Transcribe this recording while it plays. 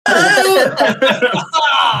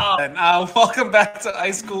And welcome back to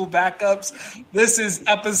High School Backups. This is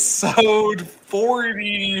episode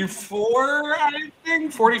 44, I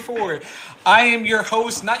think. 44. I am your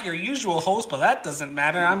host, not your usual host, but that doesn't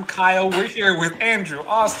matter. I'm Kyle. We're here with Andrew,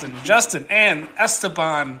 Austin, Justin, and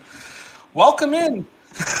Esteban. Welcome in.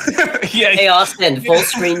 Yeah. Hey, Austin, full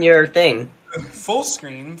screen your thing. Full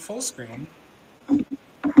screen.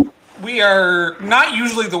 We are not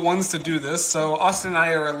usually the ones to do this, so Austin and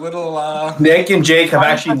I are a little... Nick and Jake have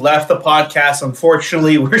actually left the podcast.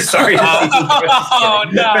 Unfortunately, we're sorry to see you.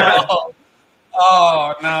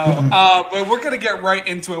 Oh, no. But we're going to get right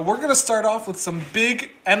into it. We're going to start off with some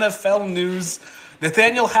big NFL news.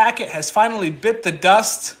 Nathaniel Hackett has finally bit the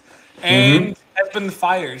dust and has been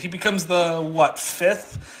fired. He becomes the,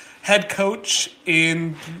 fifth head coach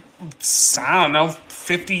in,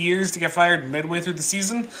 50 years to get fired midway through the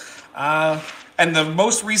season. And the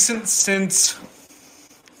most recent since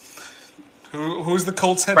who's the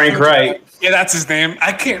Colts head Frank coach? Wright. Yeah, that's his name.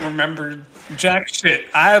 I can't remember jack shit.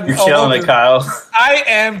 You're killing it, Kyle. I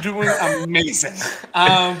am doing amazing.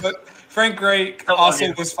 But Frank Wright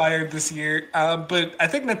also was fired this year. But I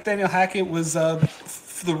think Nathaniel Hackett was the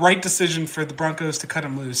right decision for the Broncos to cut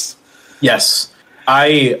him loose. Yes.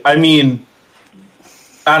 I mean,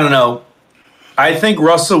 I don't know. I think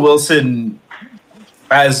Russell Wilson,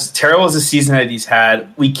 as terrible as the season that he's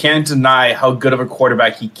had, we can't deny how good of a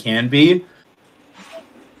quarterback he can be.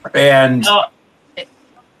 And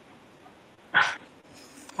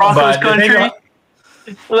Broncos country.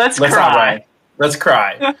 Let's cry. Let's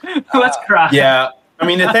cry. Let's cry. Yeah. I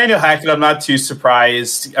mean, Nathaniel Hackett, I'm not too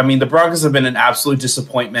surprised. I mean, the Broncos have been an absolute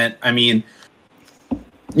disappointment. I mean,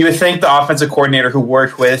 you would think the offensive coordinator who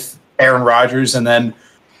worked with Aaron Rodgers and then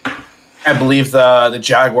I believe the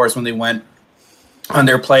Jaguars when they went on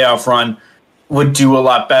their playoff run would do a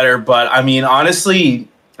lot better. But, I mean, honestly,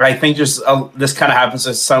 I think just this kind of happens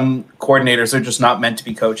with some coordinators. They're just not meant to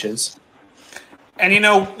be coaches. And,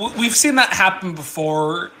 we've seen that happen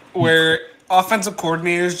before where offensive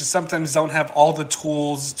coordinators just sometimes don't have all the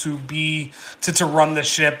tools to run the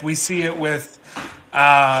ship. We see it with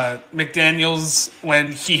McDaniels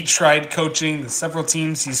when he tried coaching the several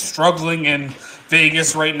teams. He's struggling in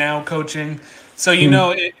Vegas right now coaching. So,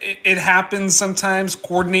 it happens sometimes.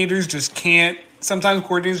 Coordinators just can't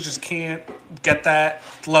get that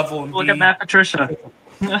level. Look at Matt Patricia.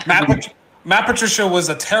 Matt Patricia was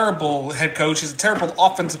a terrible head coach. He's a terrible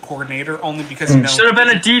offensive coordinator only because, should have been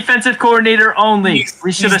a defensive coordinator only.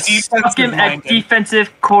 We should have stuck him at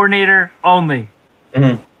defensive coordinator only.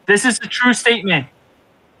 Mm-hmm. This is a true statement.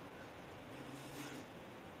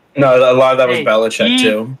 No, a lot of that was Belichick,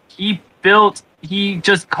 too. He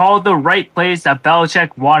just called the right plays that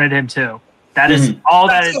Belichick wanted him to. That is all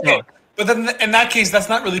that it took. But then in that case, that's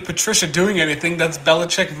not really Patricia doing anything. That's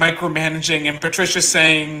Belichick micromanaging and Patricia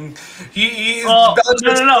saying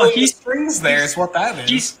Belichick's strings there is what that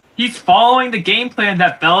is. He's following the game plan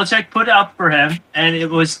that Belichick put up for him, and it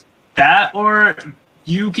was that or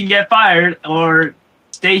you can get fired or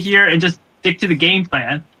stay here and just stick to the game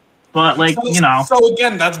plan. But So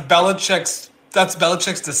again, that's Belichick's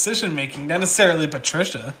decision making, not necessarily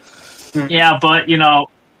Patricia. Yeah, but yeah.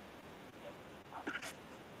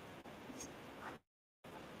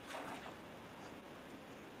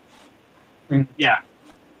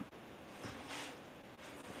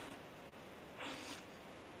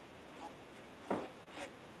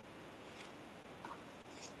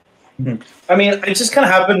 I mean, it just kind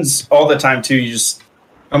of happens all the time, too.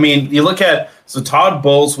 You look at... So Todd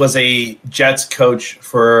Bowles was a Jets coach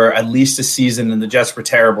for at least a season, and the Jets were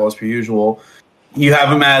terrible, as per usual. You have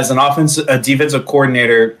him as a defensive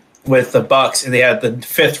coordinator with the Bucs, and they had the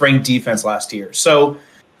 5th-ranked defense last year. So,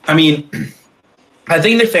 I mean, I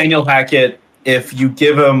think Nathaniel Hackett, if you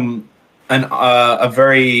give him a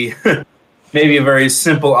very maybe a very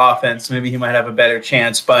simple offense, maybe he might have a better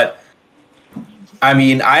chance. But I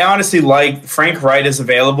mean, I honestly like Frank Wright is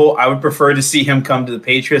available. I would prefer to see him come to the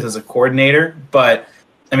Patriots as a coordinator. But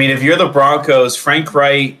I mean, if you're the Broncos, Frank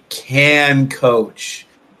Wright can coach.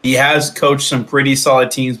 He has coached some pretty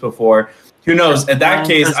solid teams before. Who knows? In that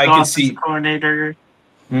case, I could see coordinator.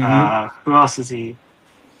 Who else is he?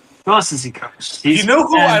 Who else has he coached?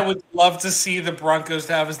 Who I would love to see the Broncos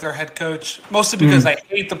have as their head coach? Mostly because I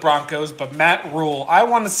hate the Broncos, but Matt Rule. I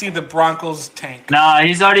want to see the Broncos tank. Nah,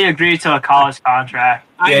 he's already agreed to a college contract.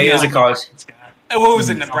 Yeah, he has a college. What was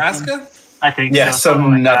it, Nebraska? I think so.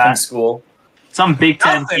 Some nothing school. Some Big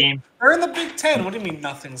Ten team. They're in the Big Ten. What do you mean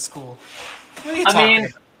nothing school? What are you talking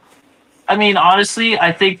about? I mean, honestly,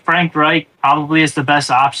 I think Frank Wright probably is the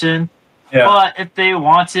best option. Yeah. But if they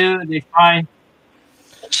want to, they find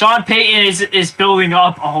Sean Payton is building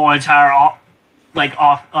up a whole entire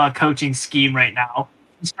coaching scheme right now.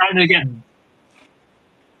 He's trying to get.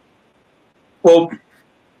 Well,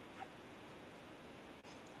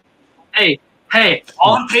 Hey,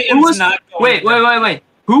 Sean Payton's not going wait.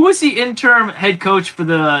 Who was the interim head coach for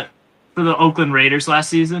the Oakland Raiders last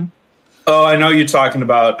season? oh, I know you're talking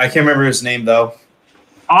about. I can't remember his name though.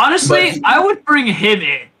 Honestly, I would bring him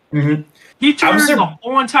in. Mm-hmm. He turned the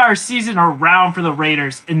whole entire season around for the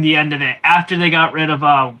Raiders in the end of it after they got rid of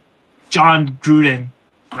John Gruden,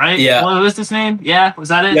 right? Yeah. What was his name? Yeah, was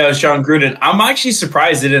that it? Yeah, it was John Gruden. I'm actually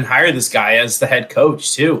surprised they didn't hire this guy as the head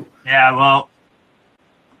coach too. Yeah, well.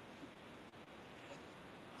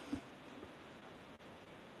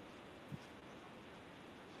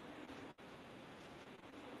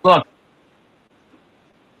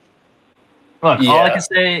 Look, Yeah.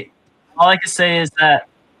 all I can say is that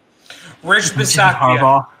Rich Bisaccia.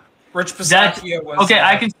 Harbaugh. Rich Bisaccia was okay.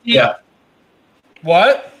 I can see. Yeah.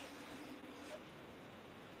 What?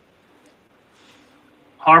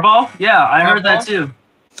 Harbaugh? Yeah, I heard that Harbaugh? too.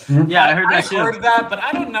 Mhm. Yeah, I heard that too. I heard that, but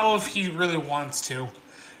I don't know if he really wants to.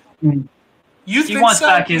 Mm. You He think wants so?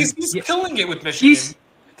 back in- He's yeah. killing it with Michigan. He's-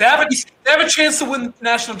 They have a chance to win the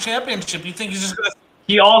national championship. You think he's just gonna?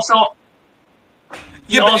 He also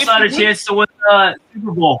Yeah, but if had a he chance to win the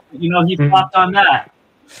Super Bowl. You know, he flopped on that.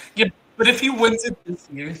 Yeah, but if he wins it this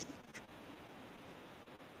year,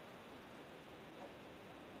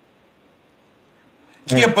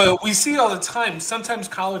 yeah, but we see all the time. Sometimes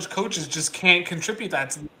college coaches just can't contribute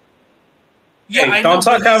that. Yeah, Hey, I know. don't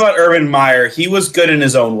talk about Urban Meyer. He was good in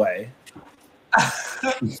his own way.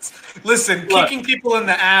 Listen, Look. kicking people in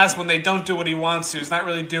the ass when they don't do what he wants to is not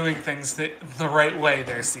really doing things the right way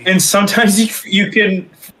there, Steve. And sometimes you can.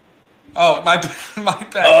 Oh, my bad.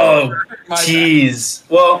 Oh, My bad. jeez.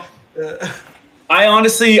 Well,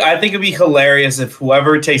 I think it'd be hilarious if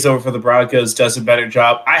whoever takes over for the Broncos does a better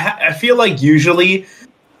job. I feel like usually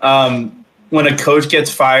when a coach gets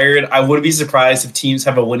fired, I wouldn't be surprised if teams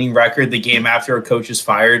have a winning record the game after a coach is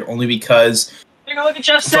fired, only because. Take a look at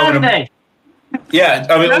Jeff Saturday. Yeah,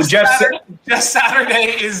 I mean, Jeff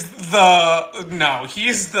Saturday is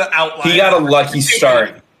he's the outlier. he got a lucky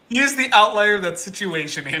start. He is the outlier of that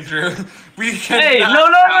situation, Andrew. We Hey,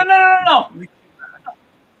 cannot- no.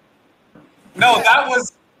 No,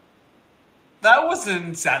 that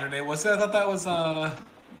wasn't Saturday, was it? I thought that was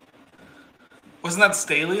wasn't that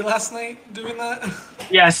Staley last night doing that?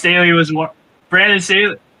 Yeah, Staley was Brandon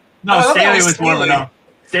Staley. No, Oh, I thought that Staley was was warming Staley. up.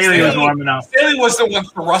 Staley was warming up. Staley was the one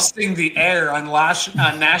thrusting the air on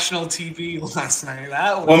national TV last night.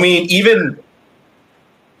 That was, Well, I mean, even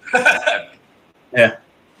yeah.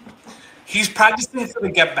 he's practicing for the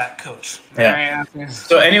get back coach. Yeah. Right?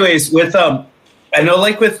 So, anyways, with I know,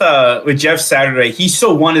 like with Jeff Saturday, he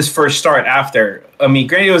still won his first start after. I mean,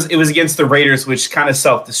 granted, it was against the Raiders, which kind of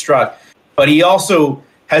self-destruct, but he also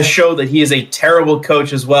has showed that he is a terrible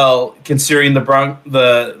coach as well, considering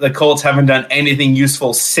the Colts haven't done anything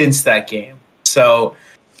useful since that game. So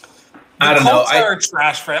I don't know. Colts are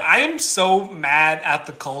trash for it. I am so mad at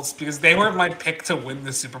the Colts because they were my pick to win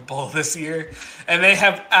the Super Bowl this year, and they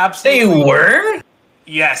have absolutely. They were?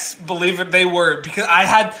 Yes, believe it, they were, because I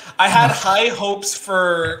had high hopes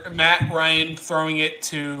for Matt Ryan throwing it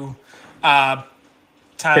to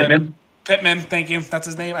Pittman. Pittman, thank you. That's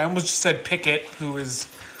his name. I almost just said Pickett, who is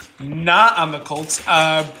not on the Colts,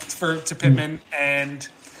 to Pittman, and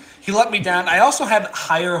he let me down. I also had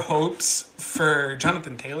higher hopes for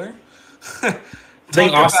Jonathan Taylor. I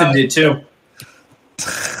think Austin did too.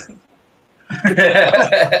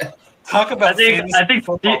 Talk about I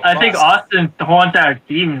think Austin the whole entire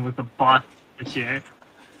team was a bust this year.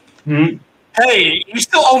 Hmm. Hey, you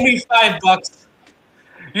still owe me $5.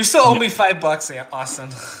 You still owe me $5, yeah, Austin.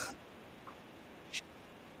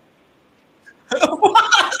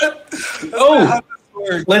 Oh,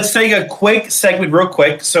 let's take a quick segment real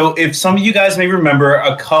quick. So if some of you guys may remember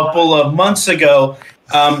a couple of months ago,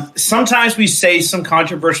 sometimes we say some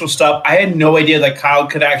controversial stuff. I had no idea that Kyle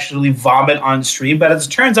could actually vomit on stream, but as it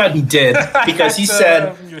turns out he did, because he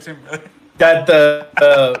said that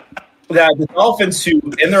the Dolphins, who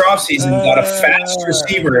in their offseason got a fast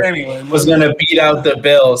receiver, was going to beat out the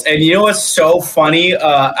Bills. And you know what's so funny?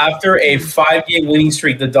 After a 5-game winning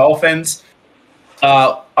streak, the Dolphins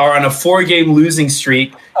are on a 4-game losing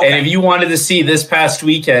streak. Okay. And if you wanted to see this past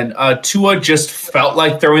weekend, Tua just felt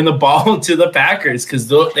like throwing the ball to the Packers because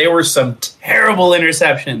they were some terrible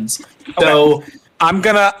interceptions. Okay. So I'm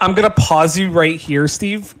gonna pause you right here,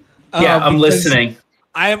 Steve. Yeah, I'm listening.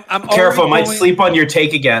 I'm careful. I might sleep on your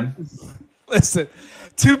take again. Listen.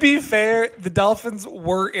 To be fair, the Dolphins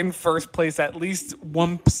were in first place at least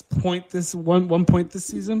one point this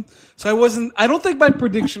season. So I don't think my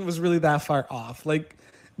prediction was really that far off. Like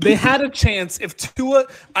they had a chance if Tua.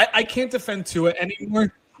 I can't defend Tua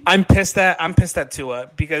anymore. I'm pissed at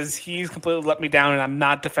Tua because he's completely let me down, and I'm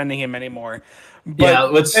not defending him anymore.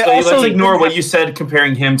 But let's ignore what you said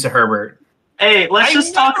comparing him to Herbert. Hey, let's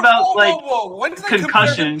just talk about When did concussions. I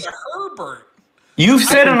compare him to Herbert? You've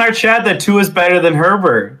said in our chat that Tua is better than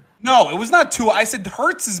Herbert. No, it was not Tua. I said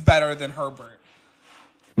Hurts is better than Herbert.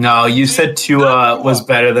 No, you said Tua was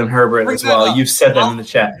better than Herbert as well. You've said that in the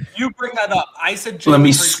chat. You bring that up. I said Let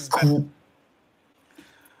me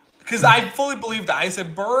because I fully believe that. I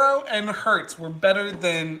said Burrow and Hurts were better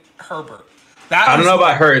than Herbert. I don't know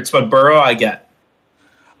about Hurts, but Burrow I get.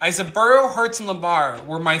 I said Burrow, Hurts, and Lamar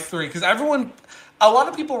were my three because a lot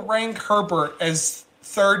of people rank Herbert as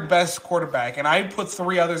third best quarterback, and I put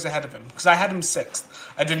three others ahead of him because I had him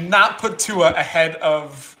sixth. I did not put Tua ahead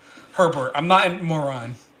of Herbert. I'm not a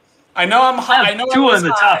moron. I know I'm high. I know Tua in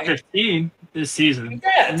the top 15 this season.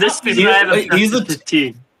 Yeah, this season I have him he's top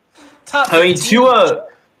 15. Top 15.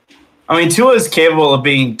 Tua is capable of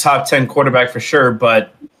being top 10 quarterback for sure,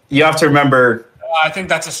 but you have to remember. I think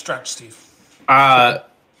that's a stretch, Steve.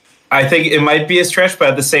 I think it might be a stretch,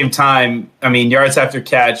 but at the same time, I mean, yards after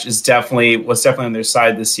catch was definitely on their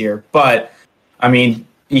side this year. But I mean,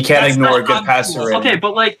 you can't ignore a good passer rating. Okay,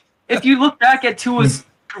 but if you look back at Tua's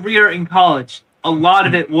career in college, a lot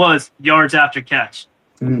of it was yards after catch.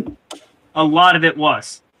 A lot of it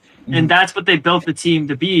was, and that's what they built the team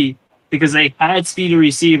to be because they had speedy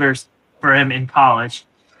receivers for him in college.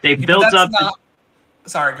 They built up.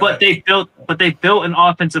 They built an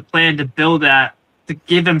offensive plan to build that. To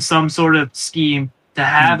give him some sort of scheme to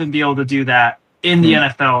have him be able to do that in the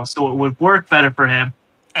NFL, so it would work better for him,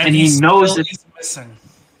 and he knows he's missing.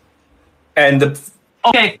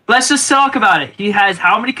 Okay, let's just talk about it. He has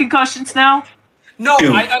how many concussions now? No,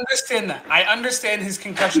 I understand that. I understand his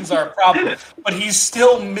concussions are a problem, but he's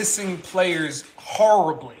still missing players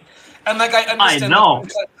horribly. And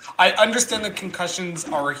I understand that concussions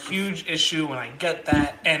are a huge issue, and I get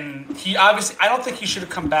that. And I don't think he should have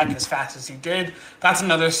come back as fast as he did. That's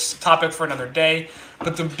another topic for another day.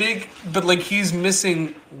 But he's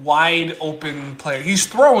missing wide open players. He's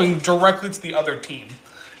throwing directly to the other team.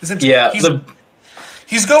 He's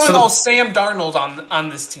going all Sam Darnold on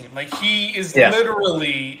this team. Like he is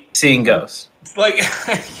literally seeing ghosts.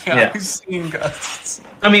 He's seeing ghosts.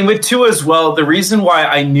 I mean, with Tua as well, the reason why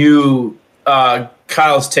I knew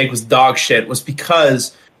Kyle's take was dog shit was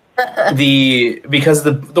because the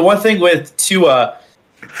one thing with Tua,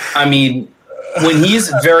 I mean, when he's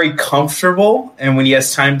very comfortable and when he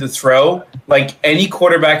has time to throw, like any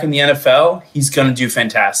quarterback in the NFL, he's going to do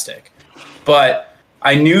fantastic. But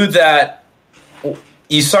I knew that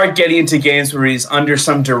you start getting into games where he's under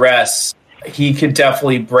some duress, he could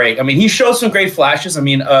definitely break. I mean, he showed some great flashes. I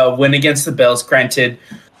mean, win against the Bills, granted,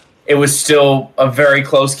 it was still a very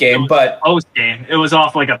close game, but close game. It was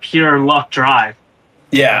off like a pure luck drive.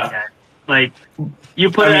 Yeah. Like you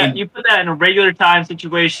put that in a regular time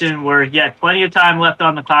situation where he had plenty of time left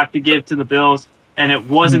on the clock to give to the Bills, and it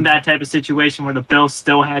wasn't that type of situation where the Bills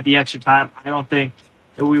still had the extra time. I don't think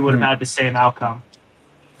that we would have had the same outcome.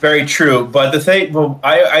 Very true. But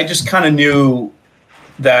I just kind of knew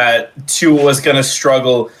that Tua was going to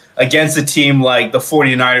struggle against a team like the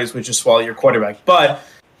 49ers, which is swallow your quarterback. But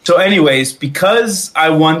so anyways, because I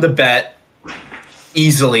won the bet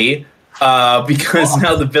easily, because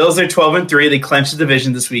now the Bills are 12-3, they clinched the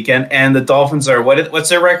division this weekend, and the Dolphins are what's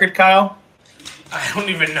their record, Kyle? I don't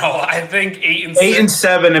even know. I think 8-6.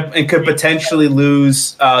 8-7, and could potentially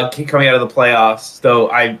lose coming out of the playoffs.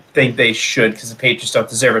 Though I think they should because the Patriots don't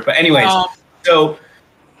deserve it. But anyways, so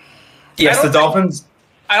yes, the Dolphins.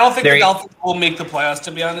 I don't think the Dolphins will make the playoffs,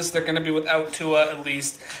 to be honest. They're going to be without Tua at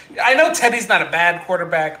least. I know Teddy's not a bad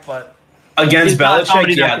quarterback, but against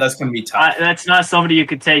Belichick, that's going to be tough. That's not somebody you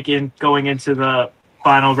could take in going into the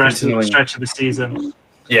final stretch of the season.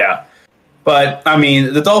 Yeah. But, I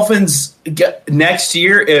mean, the Dolphins, next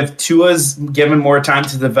year, if Tua's given more time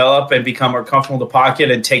to develop and become more comfortable in the pocket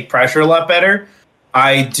and take pressure a lot better,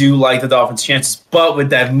 I do like the Dolphins' chances. But what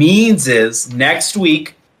that means is next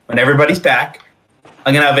week, when everybody's back,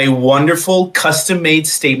 I'm going to have a wonderful custom-made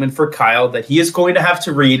statement for Kyle that he is going to have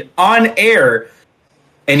to read on air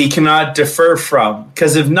and he cannot defer from.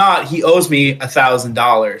 Because if not, he owes me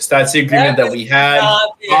 $1,000. That's the agreement that we had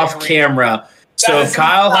off camera. So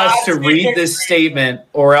Kyle has to read this statement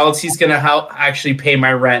or else he's going to actually pay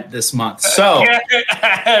my rent this month. So,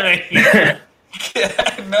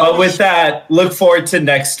 but with that, look forward to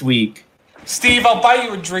next week. Steve, I'll buy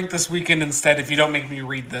you a drink this weekend instead if you don't make me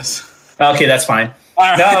read this. Okay, that's fine. All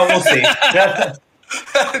right. No, we'll see.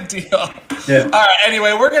 Deal. Yeah. All right.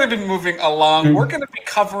 Anyway, we're going to be moving along. We're going to be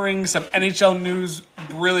covering some NHL news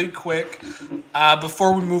really quick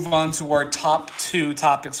before we move on to our top 2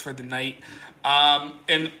 topics for the night.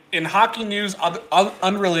 In hockey news,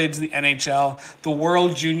 unrelated to the NHL, the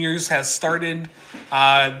World Juniors has started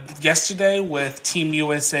yesterday with Team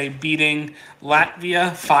USA beating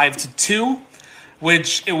Latvia 5-2,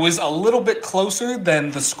 which it was a little bit closer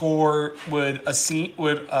than the score would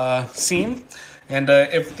seem. And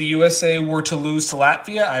if the USA were to lose to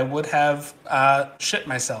Latvia, I would have shit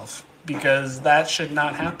myself because that should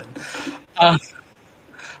not happen.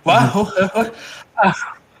 Wow.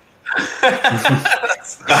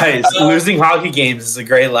 Guys, losing hockey games is a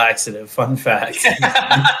great laxative. Fun fact.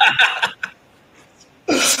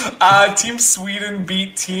 Team Sweden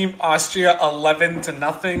beat Team Austria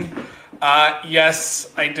 11-0.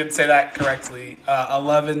 Yes, I did say that correctly.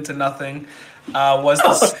 11-0 was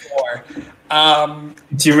the score.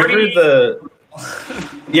 Do you remember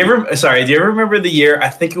do you ever remember the year? I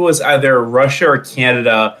think it was either Russia or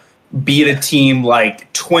Canada beat a team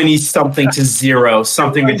like 20-something-0,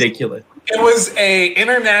 something ridiculous. It was a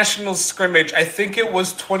international scrimmage. I think it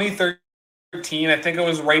was 2013. I think it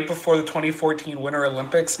was right before the 2014 Winter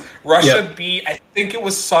Olympics. Russia beat, I think it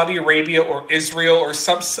was Saudi Arabia or Israel or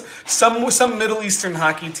some Middle Eastern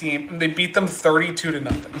hockey team, and they beat them 32-0.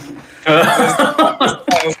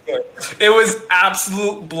 It was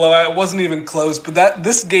absolute blowout. It wasn't even close. But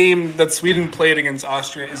this game that Sweden played against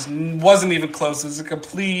Austria wasn't even close. It was a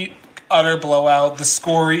complete, utter blowout. The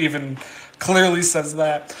score even clearly says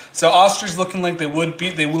that. So Austria's looking like they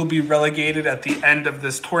will be relegated at the end of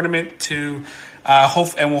this tournament to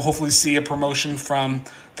and we'll hopefully see a promotion from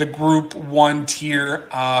the Group 1 tier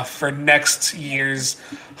for next year's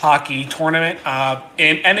hockey tournament.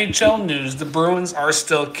 In NHL news, the Bruins are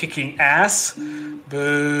still kicking ass.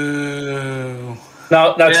 Boo.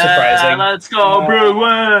 No, not surprising. Let's go,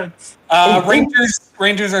 Bruins.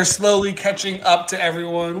 Rangers are slowly catching up to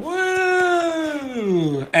everyone.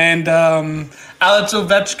 Woo! And Alex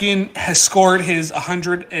Ovechkin has scored his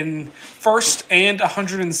 101st and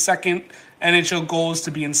 102nd NHL goals to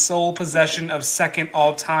be in sole possession of second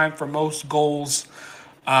all-time for most goals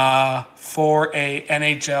for a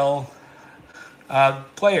NHL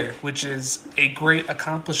player, which is a great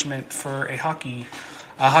accomplishment for a hockey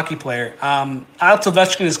player. Alex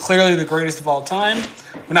Ovechkin is clearly the greatest of all time.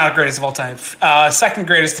 Well, not greatest of all time. Second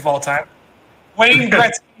greatest of all time. Wayne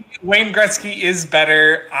Gretzky is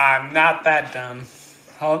better. I'm not that dumb.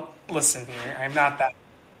 Listen here. I'm not that.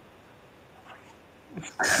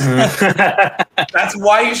 That's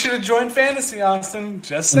why you should have joined Fantasy, Austin.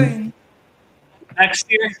 Just saying. Next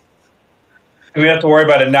year. We don't have to worry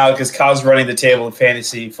about it now because Kyle's running the table in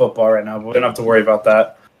fantasy football right now, but we don't have to worry about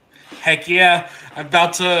that. Heck yeah.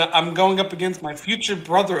 I'm going up against my future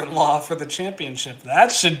brother-in-law for the championship.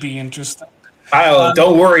 That should be interesting. Kyle,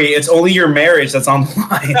 don't worry. It's only your marriage that's on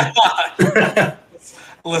the line.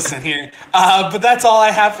 Listen here. But that's all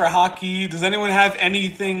I have for hockey. Does anyone have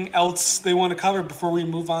anything else they want to cover before we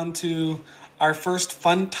move on to our first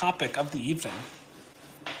fun topic of the evening?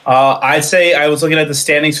 I'd say I was looking at the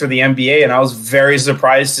standings for the NBA, and I was very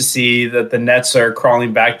surprised to see that the Nets are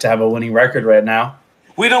crawling back to have a winning record right now.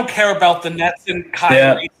 We don't care about the Nets and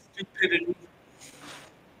Kyrie's stupidity.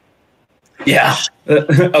 Yeah,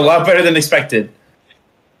 a lot better than expected.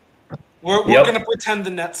 We're going to pretend the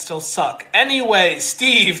Nets still suck. Anyway,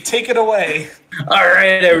 Steve, take it away. All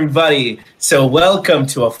right, everybody. So welcome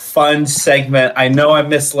to a fun segment. I know I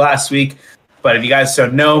missed last week, but if you guys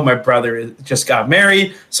don't know, my brother just got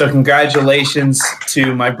married. So congratulations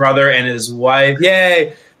to my brother and his wife.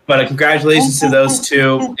 Yay. But congratulations to those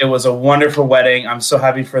two. It was a wonderful wedding. I'm so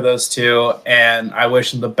happy for those two, and I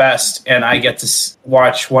wish them the best. And I get to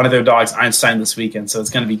watch one of their dogs, Einstein, this weekend, so it's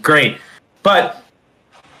going to be great. But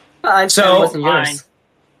Einstein wasn't yours.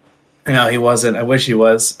 No, he wasn't. I wish he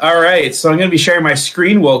was. All right, so I'm going to be sharing my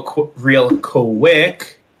screen real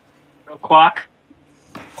quick. Quack.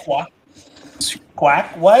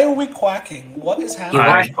 Quack? Why are we quacking? What is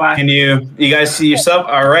happening? Can you guys see yourself?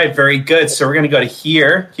 All right, very good. So we're going to go to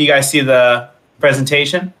here. Can you guys see the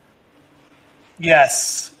presentation?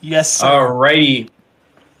 Yes, sir. All righty.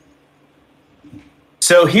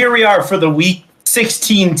 So here we are for the week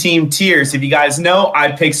 16 team tiers. If you guys know,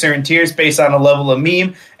 I pick certain tiers based on a level of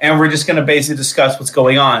meme, and we're just going to basically discuss what's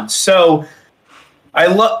going on. So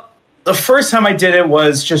the first time I did it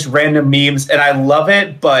was just random memes, and I love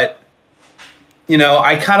it, but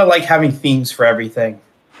I kind of like having themes for everything.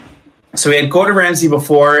 So we had Gordon Ramsay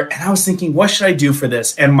before, and I was thinking, what should I do for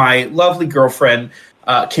this? And my lovely girlfriend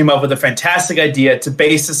came up with a fantastic idea to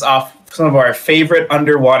base this off some of our favorite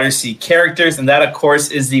underwater sea characters, and that, of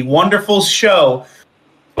course, is the wonderful show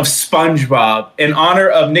of SpongeBob, in honor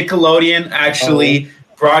of Nickelodeon actually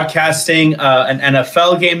broadcasting an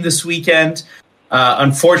NFL game this weekend.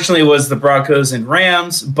 Unfortunately, it was the Broncos and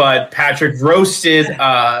Rams, but Patrick roasted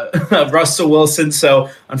Russell Wilson, so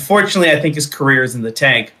unfortunately, I think his career is in the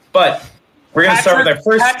tank. But we're going to start with our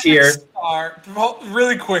first tier.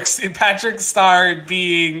 Really quick, Patrick Starr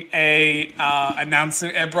being a announcer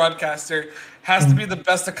and broadcaster has to be the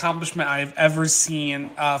best accomplishment I've ever seen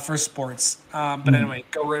for sports. But anyway,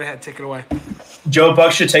 go right ahead, take it away. Joe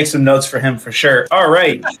Buck should take some notes for him for sure. All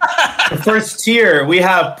right, the first tier we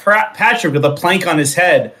have Patrick with a plank on his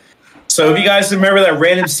head. So if you guys remember that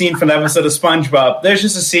random scene from the episode of SpongeBob, there's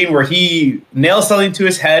just a scene where he nails something to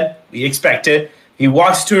his head. We expect it. He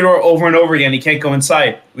walks to a door over and over again. He can't go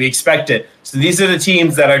inside. We expect it. So these are the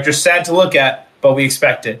teams that are just sad to look at, but we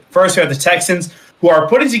expect it. First, we have the Texans, who are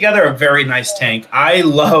putting together a very nice tank. I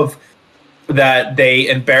love that they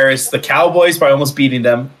embarrassed the Cowboys by almost beating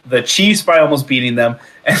them, the Chiefs by almost beating them,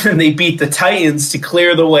 and then they beat the Titans to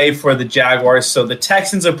clear the way for the Jaguars. So the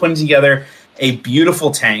Texans are putting together a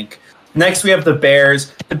beautiful tank. Next, we have the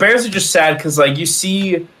Bears. The Bears are just sad because, like, you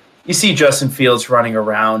see Justin Fields running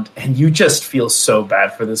around, and you just feel so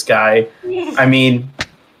bad for this guy. I mean,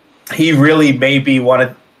 he really may be one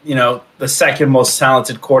of, the second most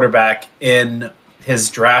talented quarterback in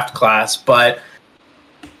his draft class. But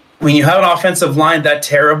when you have an offensive line that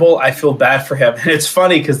terrible, I feel bad for him. And it's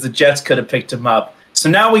funny because the Jets could have picked him up. So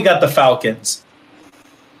now we got the Falcons.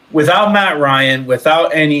 Without Matt Ryan,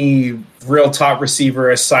 without any real top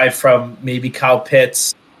receiver aside from maybe Kyle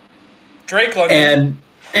Pitts. Drake London.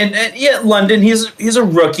 And yeah, London, he's a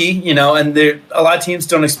rookie, and a lot of teams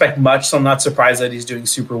don't expect much, so I'm not surprised that he's doing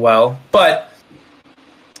super well. But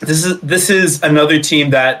this is another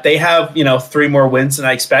team that they have, 3 more wins than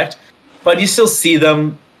I expect, but you still see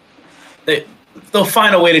them. They'll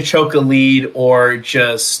find a way to choke a lead or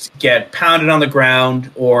just get pounded on the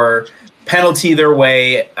ground or penalty their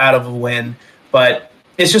way out of a win. But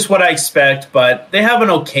it's just what I expect. But they have an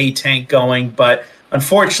okay tank going, but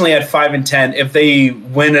unfortunately, at 5-10, if they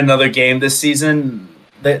win another game this season,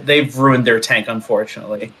 they've ruined their tank,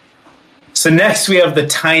 unfortunately. So next, we have the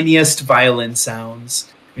tiniest violin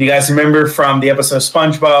sounds. If you guys remember from the episode of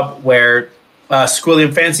SpongeBob, where Squilly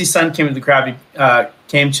and Fancy Son came to the Krusty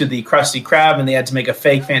Krab, and they had to make a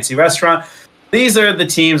fake fancy restaurant. These are the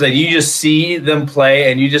teams that you just see them play,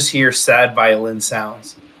 and you just hear sad violin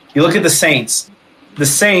sounds. You look at the Saints. The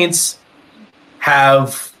Saints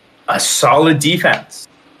have a solid defense.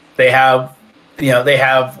 They have,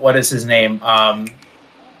 what is his name?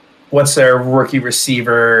 What's their rookie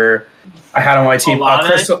receiver? I had on my team.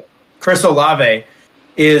 Chris Olave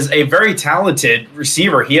is a very talented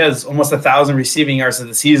receiver. He has almost 1,000 receiving yards of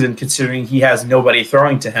the season, considering he has nobody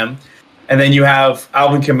throwing to him. And then you have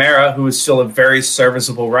Alvin Kamara, who is still a very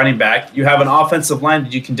serviceable running back. You have an offensive line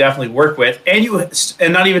that you can definitely work with,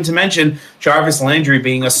 and not even to mention Jarvis Landry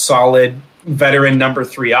being a solid veteran number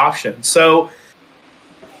 3 option. So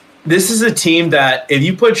this is a team that if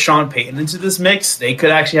you put Sean Payton into this mix, they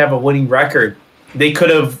could actually have a winning record. They could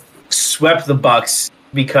have swept the Bucs,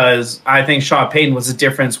 because I think Sean Payton was the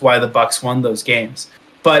difference why the Bucs won those games.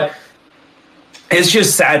 But it's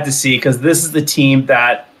just sad to see, because this is the team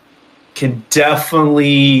that can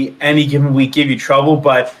definitely any given week give you trouble,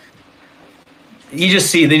 but you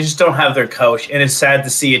just see they just don't have their coach, and it's sad to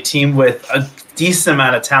see a team with a decent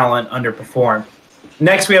amount of talent underperform.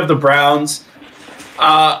 Next, we have the Browns.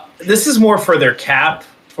 This is more for their cap,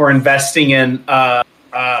 for investing in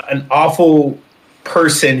an awful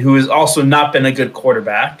person who has also not been a good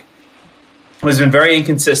quarterback, who has been very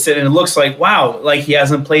inconsistent, and it looks like, wow, like he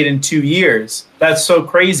hasn't played in 2 years. That's so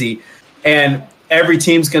crazy. And every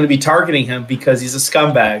team's going to be targeting him because he's a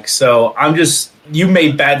scumbag. So you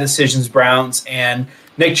made bad decisions, Browns, and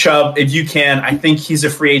Nick Chubb, if you can, I think he's a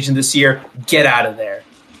free agent this year. Get out of there.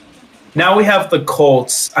 Now we have the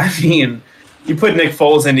Colts. I mean, you put Nick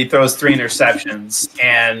Foles in, he throws 3 interceptions,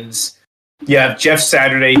 and you have Jeff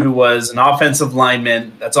Saturday, who was an offensive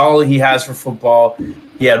lineman. That's all he has for football.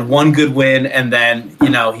 He had 1 good win, and then,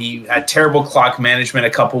 he had terrible clock management a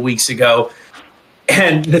couple weeks ago.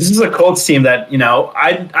 And this is a Colts team that,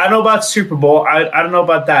 I don't know about Super Bowl. I don't know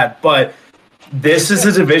about that, but this is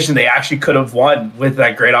a division they actually could have won with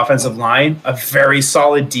that great offensive line, a very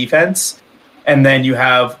solid defense. And then you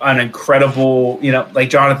have an incredible, like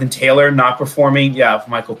Jonathan Taylor not performing. You have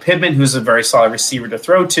Michael Pittman, who's a very solid receiver to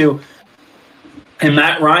throw to. And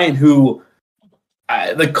Matt Ryan, who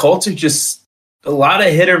the Colts are just a lot of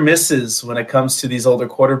hit or misses when it comes to these older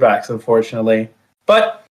quarterbacks, unfortunately.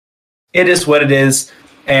 But it is what it is,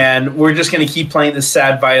 and we're just going to keep playing the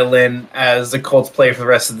sad violin as the Colts play for the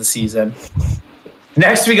rest of the season.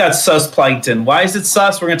 Next, we got Sus Plankton. Why is it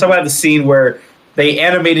sus? We're going to talk about the scene where they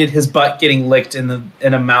animated his butt getting licked in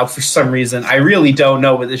a mouth for some reason. I really don't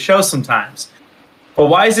know with the show sometimes. But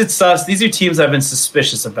why is it sus? These are teams I've been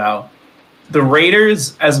suspicious about. The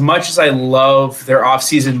Raiders, as much as I love their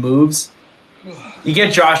offseason moves, you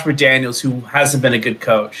get Josh McDaniels, who hasn't been a good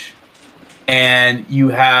coach. And you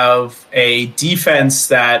have a defense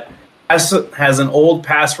that has an old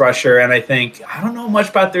pass rusher, and I don't know much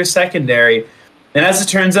about their secondary. And as it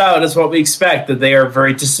turns out, it's what we expect, that they are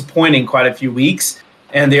very disappointing quite a few weeks,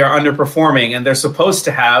 and they are underperforming. And they're supposed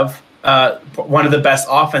to have one of the best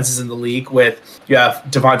offenses in the league you have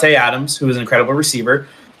Devontae Adams, who is an incredible receiver.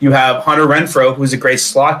 You have Hunter Renfrow, who's a great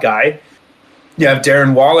slot guy. You have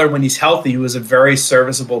Darren Waller, when he's healthy, who is a very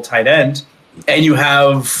serviceable tight end. And you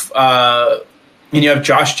have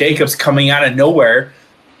Josh Jacobs coming out of nowhere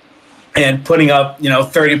and putting up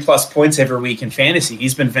 30-plus points every week in fantasy.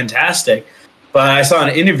 He's been fantastic. But I saw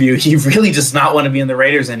an interview, he really does not want to be in the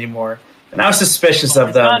Raiders anymore. And I was suspicious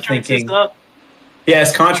of them, thinking,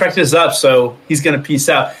 his contract is up, so he's going to peace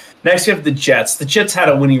out. Next, we have the Jets. The Jets had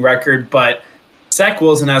a winning record, but Zach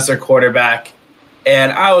Wilson has their quarterback.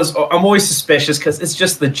 And I'm always suspicious because it's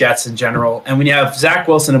just the Jets in general. And when you have Zach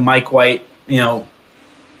Wilson and Mike White, kind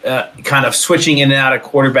of switching in and out of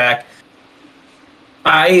quarterback,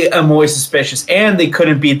 I am always suspicious. And they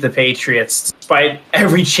couldn't beat the Patriots despite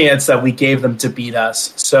every chance that we gave them to beat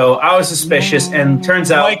us. So I was suspicious, and turns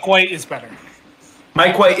out Mike White is better.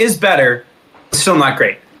 Mike White is better, but still not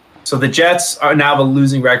great. So the Jets are now have a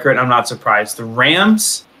losing record. I'm not surprised. The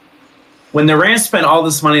Rams, when the Rams spent all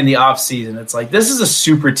this money in the offseason, it's like, this is a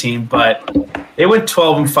super team, but they went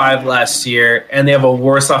 12-5 last year, and they have a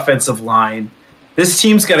worse offensive line. This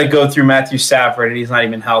team's got to go through Matthew Stafford, and he's not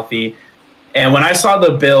even healthy. And when I saw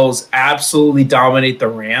the Bills absolutely dominate the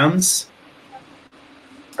Rams,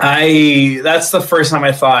 that's the first time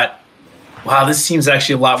I thought, wow, this team's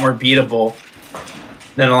actually a lot more beatable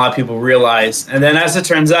than a lot of people realize. And then as it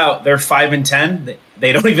turns out, they're 5-10.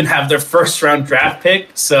 They don't even have their first-round draft pick,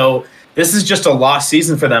 so this is just a lost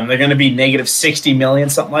season for them. They're going to be negative $60 million,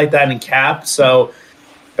 something like that, in cap. So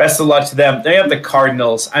best of luck to them. They have the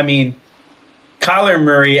Cardinals. I mean, Kyler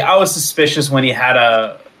Murray, I was suspicious when he had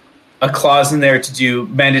a clause in there to do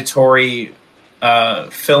mandatory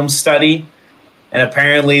film study. And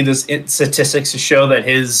apparently there's statistics to show that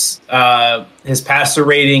his passer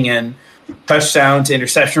rating and touchdown to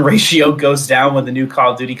interception ratio goes down when the new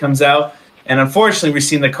Call of Duty comes out. And unfortunately, we've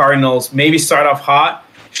seen the Cardinals maybe start off hot,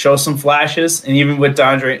 show some flashes, and even with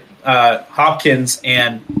DeAndre Hopkins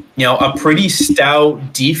and a pretty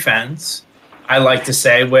stout defense, I like to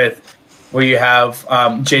say, where you have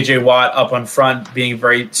J.J. Watt up on front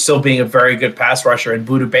still being a very good pass rusher, and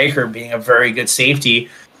Budda Baker being a very good safety.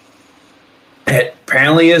 It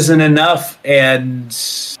apparently isn't enough, and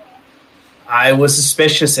I was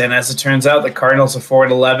suspicious. And as it turns out, the Cardinals are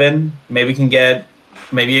 4-11.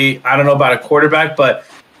 Maybe I don't know about a quarterback, but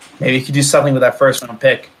maybe you could do something with that first-round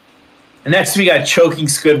pick. And next, we got Choking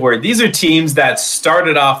Squidward. These are teams that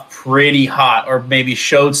started off pretty hot, or maybe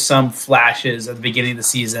showed some flashes at the beginning of the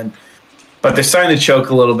season, but they're starting to choke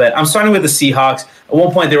a little bit. I'm starting with the Seahawks. At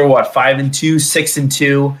one point, they were 5-2,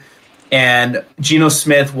 6-2, and Geno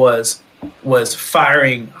Smith was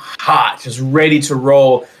firing hot, just ready to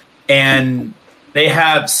roll. And they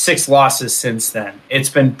have 6 losses since then. It's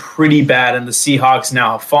been pretty bad, and the Seahawks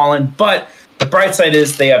now have fallen. But the bright side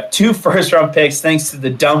is they have 2 first-round picks thanks to the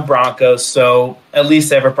dumb Broncos, so at least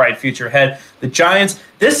they have a bright future ahead. The Giants,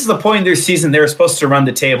 this is the point in their season they were supposed to run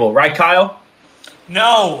the table. Right, Kyle?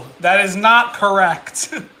 No, that is not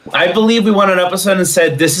correct. I believe we went on an episode and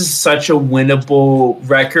said this is such a winnable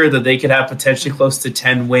record that they could have potentially close to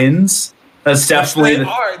 10 wins. That's definitely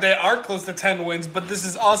they are close to 10 wins, but this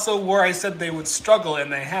is also where I said they would struggle,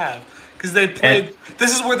 and they have, because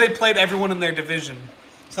this is where they played everyone in their division.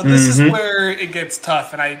 So this is where it gets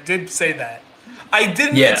tough, and I did say that. I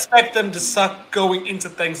didn't expect them to suck going into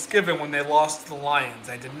Thanksgiving when they lost to the Lions.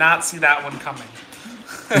 I did not see that one coming.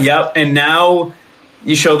 Yep, and now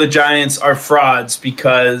you show the Giants are frauds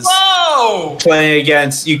because playing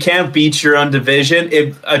against, you can't beat your own division.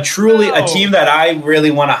 If a team that I really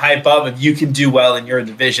want to hype up, if you can do well in your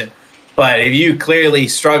division. But if you clearly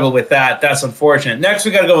struggle with that, that's unfortunate. Next,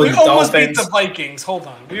 we got to go with the Dolphins. We almost beat the Vikings. Hold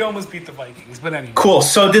on. We almost beat the Vikings, but anyway. Cool.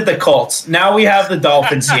 So did the Colts. Now we have the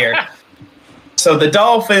Dolphins here. So the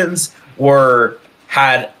Dolphins were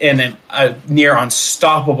had a near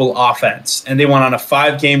unstoppable offense, and they went on a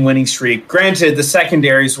 5-game winning streak. Granted, the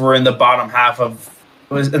secondaries were in the bottom half of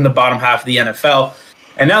the NFL,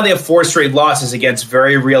 and now they have 4 straight losses against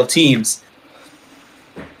very real teams.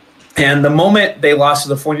 And the moment they lost to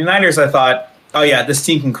the 49ers, I thought, oh yeah, this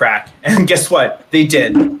team can crack. And guess what? They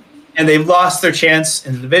did. And they've lost their chance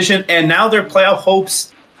in the division, and now their playoff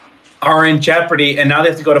hopes are in jeopardy, and now they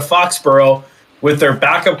have to go to Foxborough with their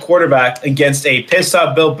backup quarterback against a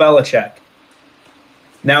pissed-off Bill Belichick.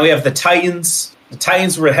 Now we have the Titans. The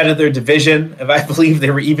Titans were ahead of their division. If I believe they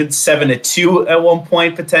were even 7-2 at one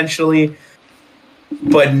point, potentially.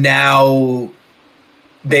 But now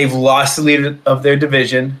they've lost the lead of their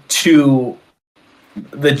division to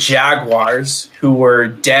the Jaguars, who were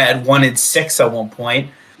dead 1-6 at one point.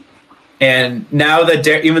 And now that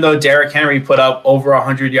even though Derrick Henry put up over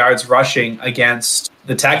 100 yards rushing against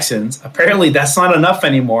the Texans, apparently that's not enough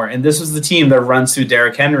anymore. And this was the team that runs through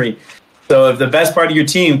Derrick Henry. So if the best part of your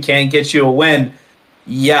team can't get you a win,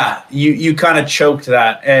 yeah, you kind of choked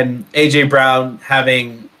that. And A.J. Brown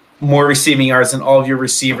having more receiving yards than all of your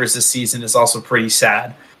receivers this season is also pretty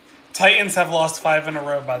sad. Titans have lost 5 in a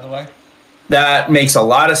row, by the way. That makes a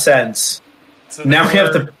lot of sense. So now we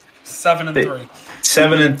have the 7-3.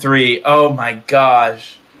 7-3. Oh my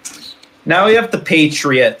gosh. Now we have the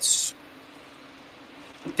Patriots.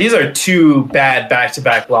 These are 2 bad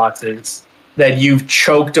back-to-back losses that you've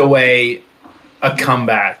choked away a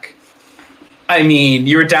comeback. I mean,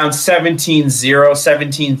 you were down 17-0,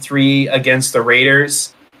 17-3 against the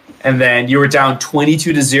Raiders, and then you were down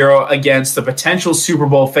 22-0 against the potential Super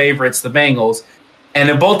Bowl favorites, the Bengals. And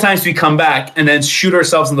then both times we come back and then shoot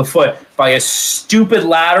ourselves in the foot by a stupid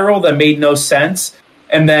lateral that made no sense.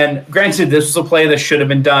 And then, granted, this was a play that should have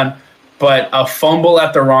been done, but a fumble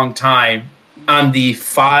at the wrong time on the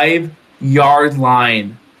 5-yard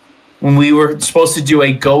line when we were supposed to do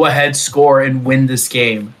a go-ahead score and win this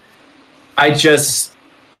game. The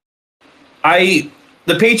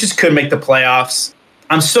Patriots could make the playoffs.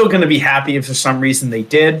 I'm still going to be happy if for some reason they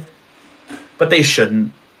did, but they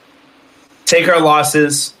shouldn't. Take our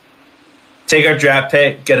losses, take our draft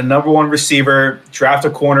pick, get a number 1 receiver, draft a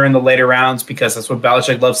corner in the later rounds because that's what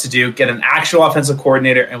Belichick loves to do, get an actual offensive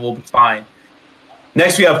coordinator, and we'll be fine.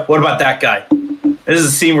 Next we have, what about that guy? This is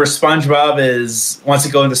a scene where SpongeBob wants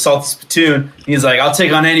to go into Salty Spittoon. He's like, I'll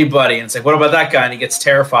take on anybody. And it's like, what about that guy? And he gets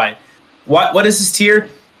terrified. What is this tier?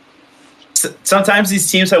 Sometimes these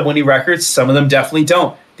teams have winning records. Some of them definitely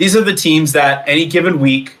don't. These are the teams that any given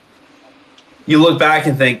week you look back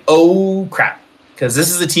and think, oh, crap, because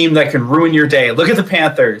this is a team that can ruin your day. Look at the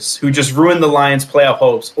Panthers, who just ruined the Lions' playoff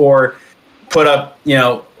hopes or put up,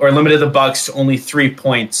 or limited the Bucs to only 3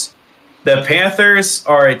 points. The Panthers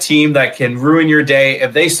are a team that can ruin your day.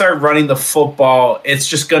 If they start running the football, it's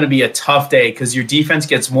just going to be a tough day because your defense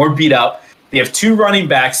gets more beat up. They have 2 running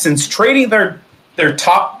backs. Since trading their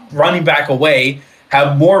top running back away,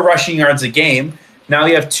 have more rushing yards a game. Now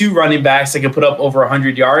you have 2 running backs that can put up over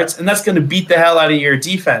 100 yards, and that's going to beat the hell out of your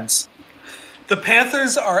defense. The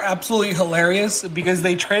Panthers are absolutely hilarious because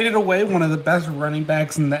they traded away one of the best running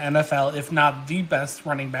backs in the NFL, if not the best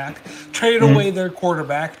running back, traded away their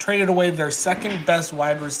quarterback, traded away their second best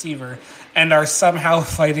wide receiver, and are somehow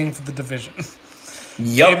fighting for the division.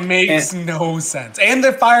 Yep. It makes no sense. And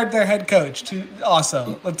they fired their head coach, too.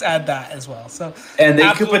 Also, let's add that as well. And they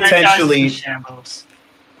could potentially...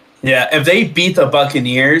 Yeah, if they beat the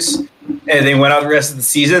Buccaneers and they went out the rest of the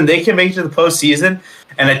season, they can make it to the postseason.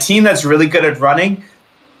 And a team that's really good at running,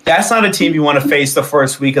 that's not a team you want to face the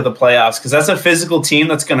first week of the playoffs because that's a physical team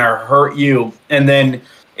that's going to hurt you. And then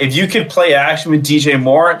if you could play action with DJ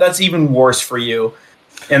Moore, that's even worse for you.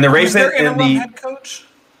 And the Ravens and the head coach?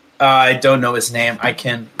 I don't know his name. I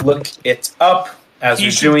can look it up as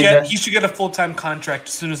we're doing this. He should get a full-time contract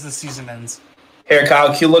as soon as the season ends. Here, Kyle,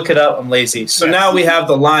 can you look it up? I'm lazy. So now we have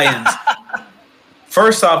the Lions.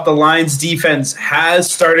 First off, the Lions defense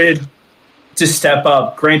has started to step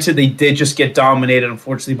up. Granted, they did just get dominated,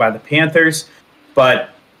 unfortunately, by the Panthers. But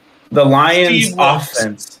the Lions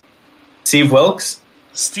offense. Steve Wilkes?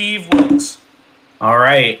 Steve Wilkes. All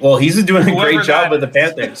right. Well, he's been doing a great job with the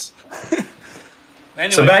Panthers.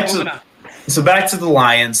 Anyway, so back to the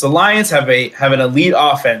Lions. The Lions have an elite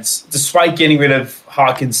offense, despite getting rid of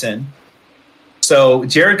Hawkinson. So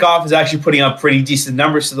Jared Goff is actually putting up pretty decent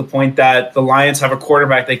numbers to the point that the Lions have a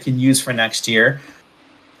quarterback they can use for next year.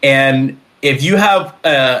 And if you have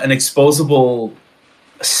an exposable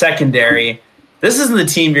secondary, this isn't the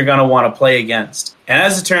team you're going to want to play against. And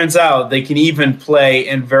as it turns out, they can even play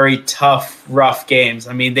in very tough, rough games.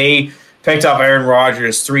 I mean, they picked off Aaron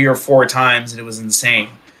Rodgers 3 or 4 times, and it was insane.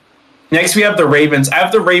 Next, we have the Ravens. I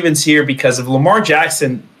have the Ravens here because if Lamar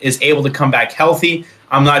Jackson is able to come back healthy,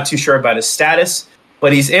 I'm not too sure about his status,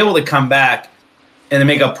 but he's able to come back and to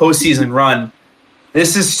make a postseason run.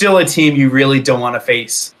 This is still a team you really don't want to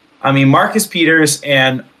face. I mean, Marcus Peters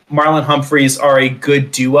and Marlon Humphreys are a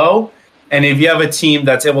good duo, and if you have a team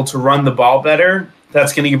that's able to run the ball better,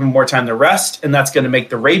 that's going to give them more time to rest, and that's going to make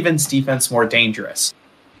the Ravens' defense more dangerous.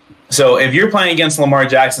 So if you're playing against Lamar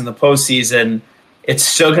Jackson in the postseason, it's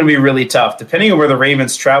still going to be really tough, depending on where the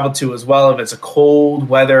Ravens travel to as well. If it's a cold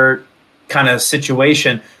weather kind of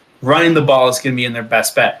situation, running the ball is going to be in their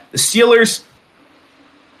best bet. The Steelers,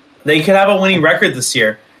 they could have a winning record this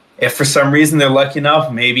year. If for some reason they're lucky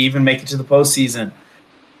enough, maybe even make it to the postseason.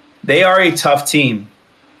 They are a tough team.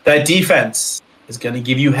 That defense is going to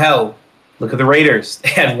give you hell. Look at the Raiders. They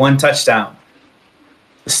had 1 touchdown.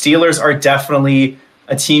 The Steelers are definitely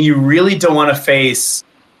a team you really don't want to face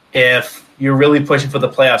if you're really pushing for the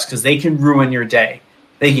playoffs, because they can ruin your day.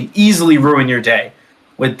 They can easily ruin your day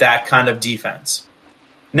with that kind of defense.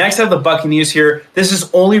 Next, I have the Buccaneers here. This is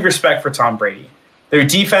only respect for Tom Brady. Their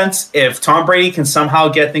defense, if Tom Brady can somehow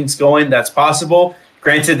get things going, that's possible.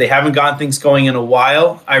 Granted, they haven't gotten things going in a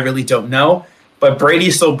while. I really don't know. But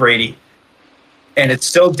Brady's still Brady. And it's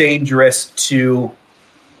still dangerous to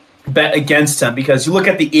bet against him, because you look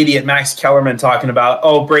at the idiot Max Kellerman talking about,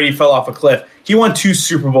 oh, Brady fell off a cliff. He won 2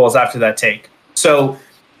 Super Bowls after that take. So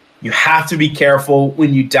you have to be careful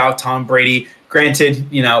when you doubt Tom Brady. Granted,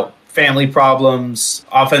 family problems,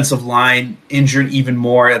 offensive line injured even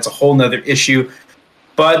more. That's a whole nother issue.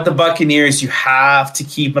 But the Buccaneers, you have to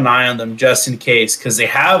keep an eye on them just in case, because they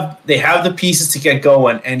have the pieces to get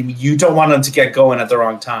going, and you don't want them to get going at the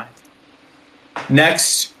wrong time.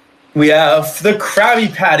 Next, we have the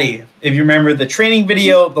Krabby Patty. If you remember the training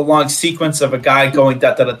video, the long sequence of a guy going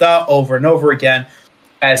da-da-da-da over and over again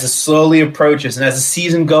as it slowly approaches. And as the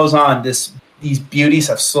season goes on, these beauties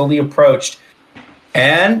have slowly approached.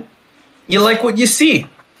 And you like what you see.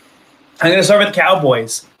 I'm going to start with the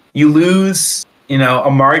Cowboys. You lose,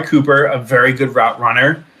 Amari Cooper, a very good route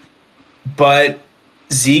runner. But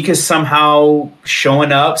Zeke is somehow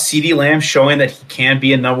showing up. CeeDee Lamb showing that he can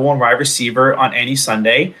be a number 1 wide receiver on any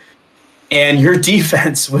Sunday. And your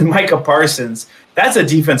defense with Micah Parsons, that's a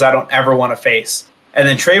defense I don't ever want to face. And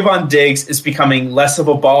then Trayvon Diggs is becoming less of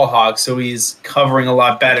a ball hog, so he's covering a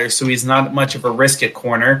lot better, so he's not much of a risk at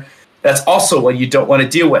corner. That's also what you don't want to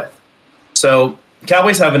deal with. So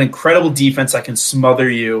Cowboys have an incredible defense that can smother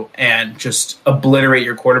you and just obliterate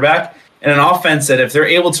your quarterback. And an offense that if they're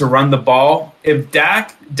able to run the ball, if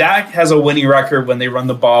Dak has a winning record when they run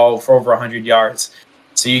the ball for over 100 yards.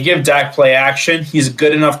 So you give Dak play action, he's a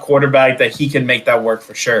good enough quarterback that he can make that work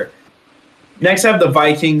for sure. Next, I have the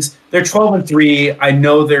Vikings. They're 12-3. I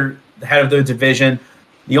know they're the head of their division.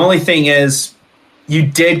 The only thing is, you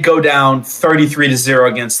did go down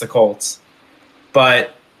 33-0 against the Colts.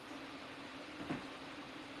 But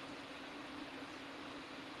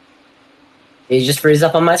did you just freeze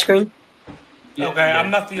up on my screen? Okay, yeah.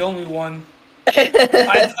 I'm not the only one.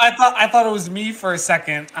 I thought it was me for a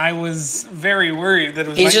second. I was very worried that it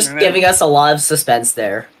was. He's just giving us a lot of suspense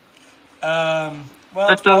there. Well,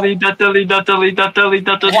 While we deal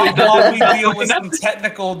with some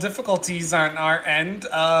technical difficulties on our end,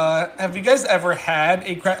 have you guys ever had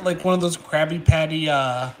one of those Krabby Patty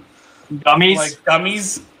gummies? Like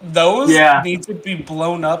gummies? Those need to be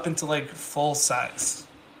blown up into full size.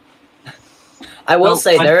 I will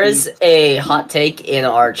say there is a hot take in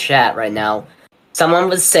our chat right now. Someone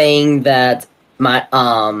was saying that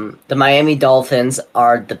the Miami Dolphins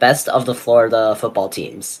are the best of the Florida football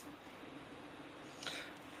teams.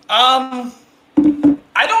 I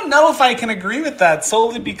don't know if I can agree with that,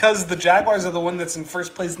 solely because the Jaguars are the one that's in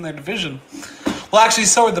first place in their division. Well, actually,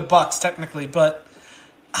 so are the Bucks technically, but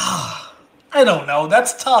I don't know.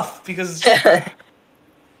 That's tough because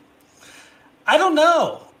I don't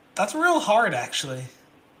know. That's real hard, actually.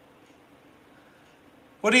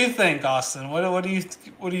 What do you think, Austin? What do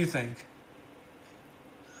you think?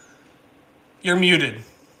 You're muted.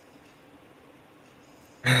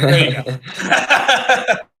 There you go.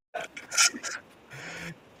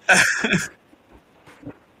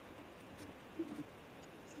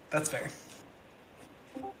 That's fair.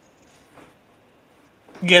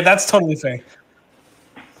 Yeah, that's totally fair.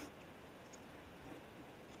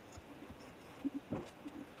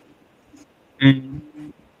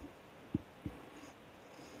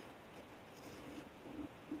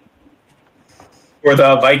 Or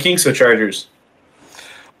the Vikings or Chargers?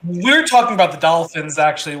 We're talking about the Dolphins,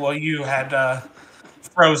 actually, while you had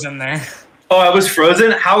frozen there. Oh, I was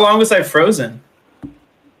frozen? How long was I frozen?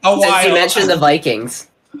 A while. Since you mentioned the Vikings.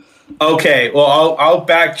 Okay, well, I'll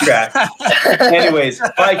backtrack. Anyways,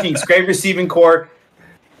 Vikings, great receiving core,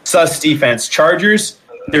 sus defense. Chargers,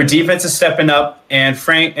 their defense is stepping up, and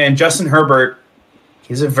Justin Herbert,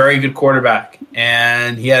 he's a very good quarterback,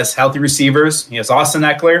 and he has healthy receivers. He has Austin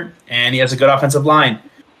Eckler, and he has a good offensive line.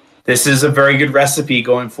 This is a very good recipe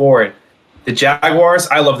going forward. The Jaguars,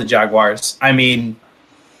 I love the Jaguars. I mean,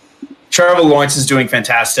 Trevor Lawrence is doing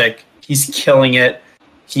fantastic. He's killing it.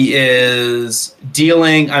 He is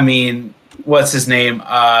dealing, I mean, what's his name?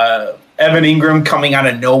 Evan Ingram coming out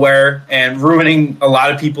of nowhere and ruining a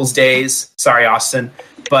lot of people's days. Sorry, Austin.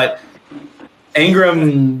 But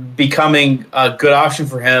Ingram becoming a good option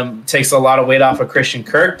for him takes a lot of weight off of Christian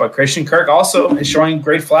Kirk, but Christian Kirk also is showing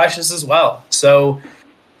great flashes as well. So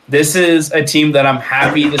this is a team that I'm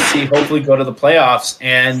happy to see hopefully go to the playoffs,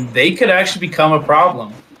 and they could actually become a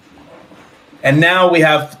problem. And now we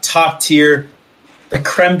have top tier, the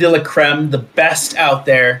creme de la creme, the best out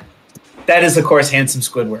there. That is, of course, Handsome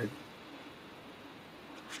Squidward.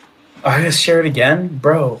 Oh, I gotta share it again?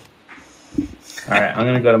 Bro. All right, I'm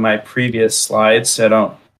going to go to my previous slides so I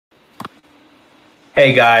don't...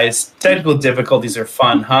 Hey, guys. Technical difficulties are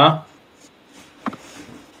fun, huh?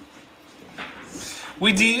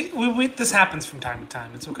 This happens from time to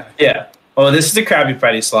time. It's okay. Yeah. Well, this is the Krabby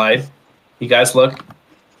Patty slide. You guys look...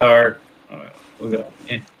 We'll go.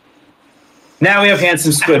 Yeah. Now we have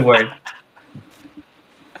Handsome Squidward.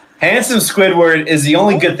 Handsome Squidward is the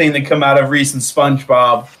only good thing that come out of recent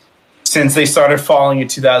SpongeBob since they started falling in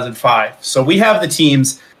 2005. So we have the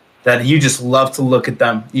teams that you just love to look at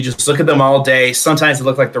them. You just look at them all day. Sometimes they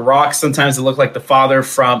look like The Rock. Sometimes they look like the father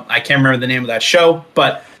from, I can't remember the name of that show,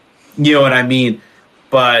 but you know what I mean.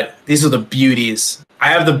 But these are the beauties. I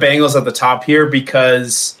have the Bengals at the top here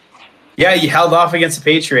because, yeah, you held off against the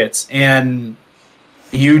Patriots, and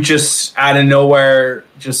you just out of nowhere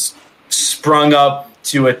just sprung up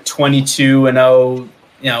to a 22-0,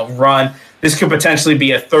 run. This could potentially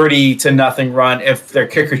be a 30-0 run if their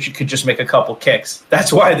kicker could just make a couple kicks.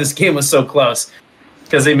 That's why this game was so close,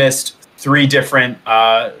 because they missed 3 different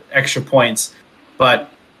extra points.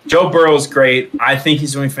 But Joe Burrow's great. I think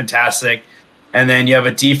he's doing fantastic. And then you have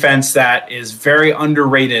a defense that is very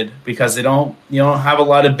underrated because they don't have a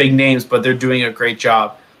lot of big names, but they're doing a great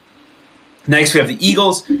job. Next, we have the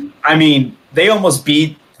Eagles. I mean, they almost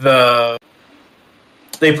beat they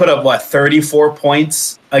put up 34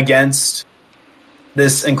 points against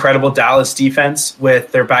this incredible Dallas defense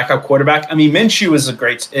with their backup quarterback. I mean, Minshew is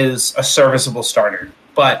a serviceable starter,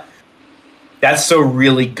 but that's still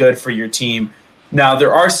really good for your team. Now,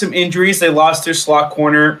 there are some injuries. They lost their slot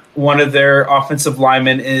corner. One of their offensive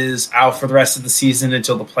linemen is out for the rest of the season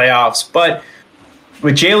until the playoffs. But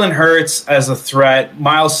with Jalen Hurts as a threat,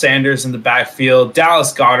 Miles Sanders in the backfield,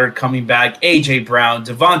 Dallas Goedert coming back, A.J. Brown,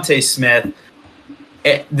 Devontae Smith,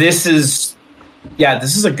 this is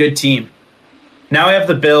a good team. Now we have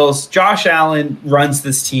the Bills. Josh Allen runs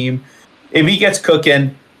this team. If he gets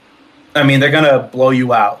cooking, I mean, they're going to blow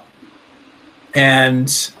you out.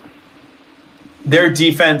 And their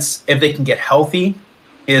defense, if they can get healthy,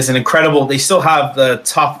 is an incredible. They still have a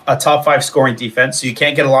top 5 scoring defense, so you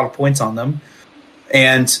can't get a lot of points on them.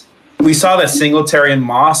 And we saw that Singletary and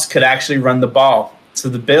Moss could actually run the ball. So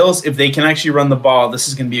the Bills, if they can actually run the ball, this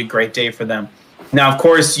is going to be a great day for them. Now, of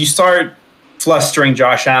course, you start flustering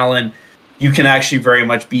Josh Allen, you can actually very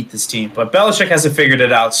much beat this team. But Belichick hasn't figured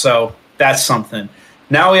it out, so that's something.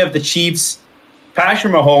 Now we have the Chiefs.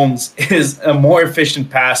 Patrick Mahomes is a more efficient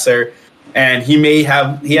passer, and he's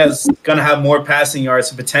going to have more passing yards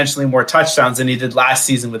and potentially more touchdowns than he did last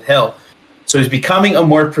season with Hill. So he's becoming a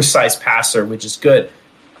more precise passer, which is good.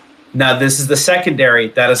 Now, this is the secondary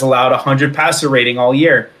that has allowed 100 passer rating all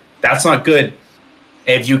year. That's not good.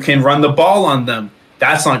 If you can run the ball on them,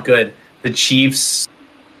 that's not good. The Chiefs,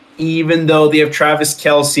 even though they have Travis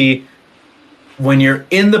Kelce, when you're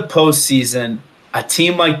in the postseason, a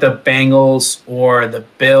team like the Bengals or the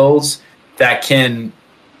Bills that can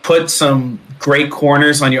put some great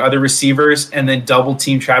corners on your other receivers and then double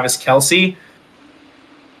team Travis Kelce,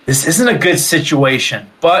 this isn't a good situation.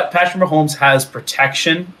 But Patrick Mahomes has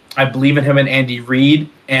protection. I believe in him and Andy Reid,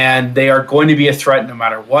 and they are going to be a threat no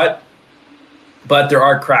matter what. But there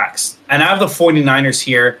are cracks. And I have the 49ers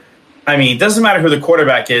here. I mean, it doesn't matter who the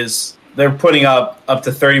quarterback is. They're putting up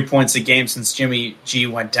to 30 points a game since Jimmy G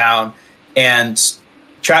went down. And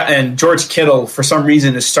George Kittle, for some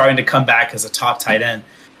reason, is starting to come back as a top tight end.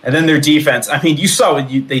 And then their defense. I mean, you saw what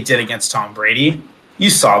they did against Tom Brady. You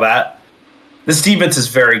saw that. This defense is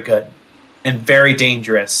very good and very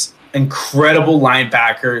dangerous. Incredible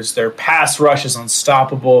linebackers. Their pass rush is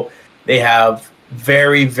unstoppable. They have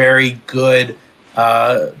very, very good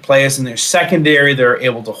players in their secondary. They're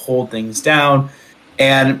able to hold things down.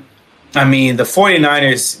 And, I mean, the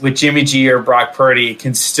 49ers with Jimmy G or Brock Purdy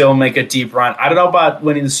can still make a deep run. I don't know about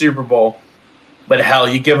winning the Super Bowl, but hell,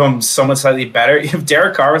 you give them someone slightly better. If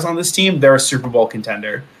Derek Carr was on this team, they're a Super Bowl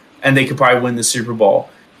contender, and they could probably win the Super Bowl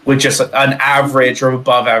with just an average or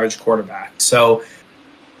above average quarterback. So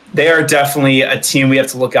they are definitely a team we have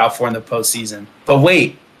to look out for in the postseason. But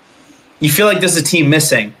wait, you feel like there's a team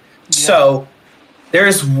missing. Yeah. So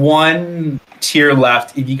there's one tier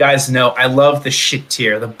left. If you guys know, I love the shit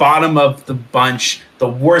tier, the bottom of the bunch, the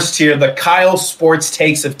worst tier, the Kyle Sports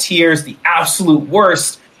takes of tiers, the absolute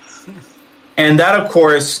worst. And that, of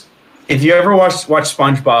course, if you ever watch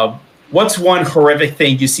SpongeBob, what's one horrific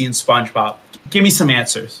thing you see in SpongeBob? Give me some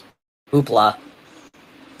answers. Hoopla.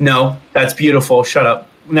 No, that's beautiful. Shut up.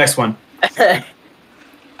 Next one. I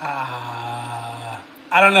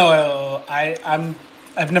don't know.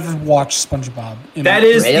 I've never watched SpongeBob. That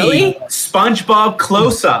is really? The SpongeBob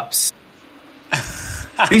close-ups.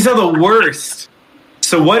 These are the worst.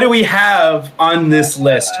 So what do we have on this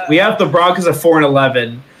list? We have the Broncos at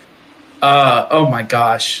 4-11. Oh my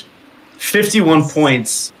gosh. 51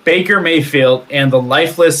 points. Baker Mayfield and the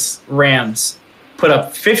lifeless Rams put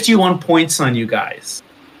up 51 points on you guys.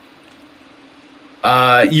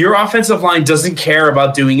 Your offensive line doesn't care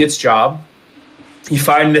about doing its job. You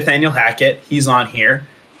find Nathaniel Hackett. He's on here.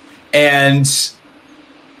 And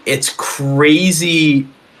it's crazy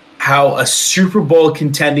how a Super Bowl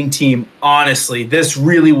contending team, honestly, this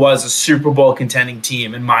really was a Super Bowl contending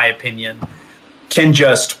team, in my opinion, can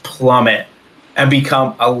just plummet and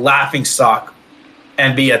become a laughingstock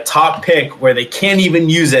and be a top pick where they can't even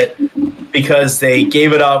use it because they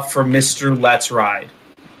gave it up for Mr. Let's Ride.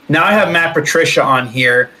 Now I have Matt Patricia on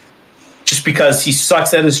here just because he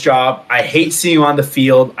sucks at his job. I hate seeing him on the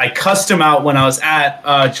field. I cussed him out when I was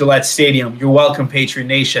at Gillette Stadium. You're welcome, Patriot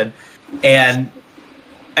Nation. And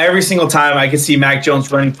every single time I can see Mac Jones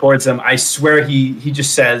running towards him, I swear he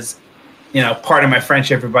just says, pardon my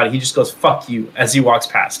French, everybody. He just goes, fuck you, as he walks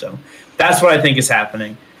past him. That's what I think is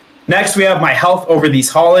happening. Next, we have my health over these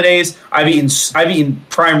holidays. I've eaten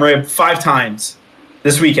prime rib 5 times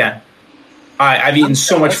this weekend. I've eaten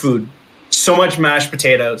so much food, so much mashed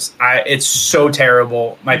potatoes. It's so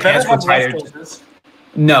terrible. My pants were tired.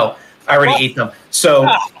 No, I already ate them. So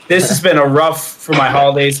this has been a rough for my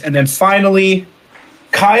holidays. And then finally,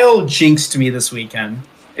 Kyle jinxed me this weekend.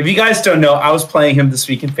 If you guys don't know, I was playing him this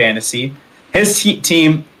week in fantasy. His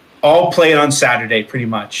team all played on Saturday, pretty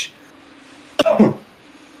much.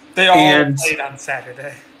 They all played on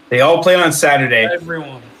Saturday. They all played on Saturday.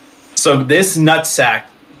 Everyone. So this nutsack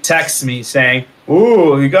texts me saying,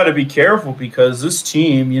 "Ooh, you got to be careful because this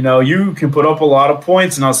team, you can put up a lot of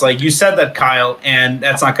points." And I was like, "You said that, Kyle, and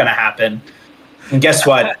that's not going to happen." And guess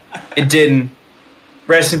what? It didn't.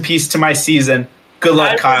 Rest in peace to my season. Good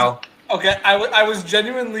luck, Kyle. Okay, I was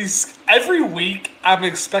genuinely every week I'm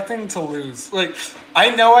expecting to lose. Like,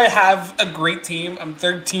 I know I have a great team. I'm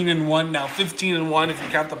 13-1 now, 15-1 if you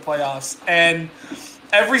count the playoffs. And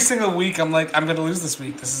every single week I'm like, I'm gonna lose this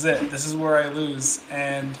week. This is it. This is where I lose.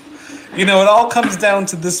 And it all comes down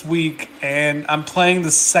to this week, and I'm playing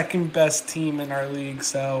the second best team in our league.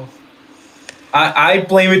 So I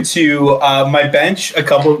blame it to my bench, a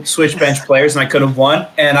couple switch bench players, and I could have won.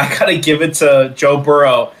 And I gotta give it to Joe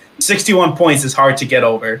Burrow. 61 points is hard to get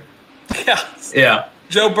over. Yeah.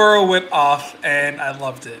 Joe Burrow went off, and I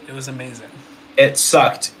loved it. It was amazing. It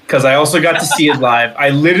sucked because I also got to see it live. I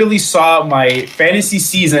literally saw my fantasy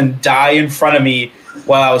season die in front of me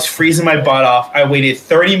while I was freezing my butt off. I waited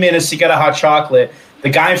 30 minutes to get a hot chocolate. The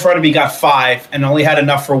guy in front of me got 5 and only had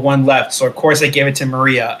enough for 1 left. So, of course, I gave it to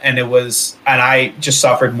Maria, and I just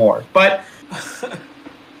suffered more. But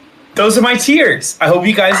those are my tiers. I hope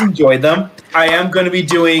you guys enjoyed them. I am going to be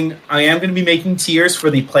making tiers for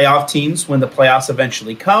the playoff teams when the playoffs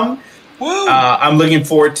eventually come. Woo! I'm looking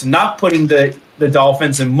forward to not putting the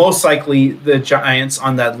Dolphins and most likely the Giants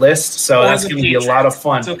on that list. So that's going to be a lot of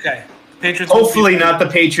fun. It's okay. Patriots. Hopefully not the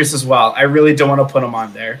Patriots as well. I really don't want to put them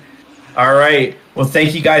on there. All right. Well,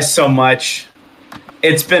 thank you guys so much.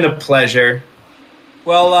 It's been a pleasure.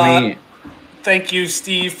 Well, thank you,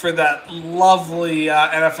 Steve, for that lovely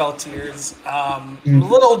NFL tiers. A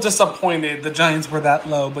little disappointed the Giants were that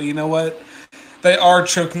low, but you know what? They are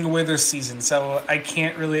choking away their season, so I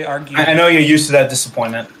can't really argue. I know you're used to that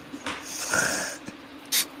disappointment.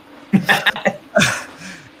 I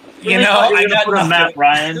got put a Matt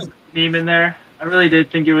Ryan meme in there. I really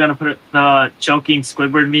did think you were going to put the joking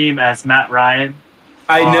Squidward meme as Matt Ryan.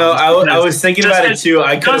 I know. I was thinking about it too.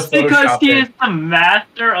 I could have photoshopped because he it. is the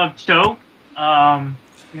master of joke.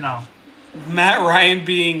 Matt Ryan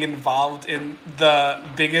being involved in the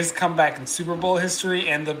biggest comeback in Super Bowl history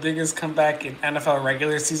and the biggest comeback in NFL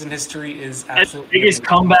regular season history is absolutely the biggest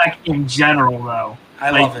comeback in general, though.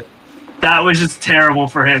 I love it. That was just terrible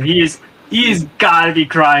for him. He's got to be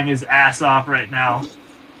crying his ass off right now.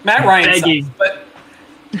 Matt Ryan sucks. But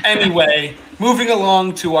anyway, moving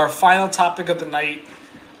along to our final topic of the night.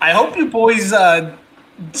 I hope you boys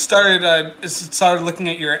started looking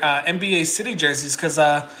at your NBA City jerseys because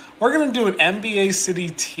we're going to do an NBA City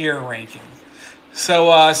tier ranking.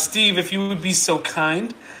 So, Steve, if you would be so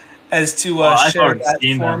kind as to share that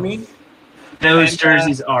for me. Those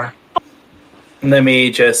jerseys are. Let me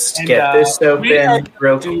just get this open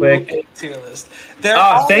real quick.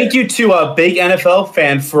 Thank you to a big NFL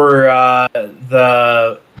fan for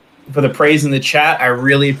the praise in the chat. I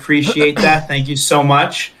really appreciate that. Thank you so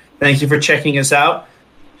much. Thank you for checking us out.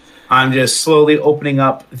 I'm just slowly opening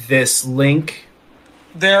up this link.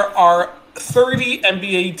 There are 30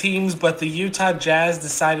 NBA teams, but the Utah Jazz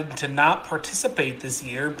decided to not participate this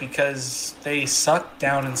year because they suck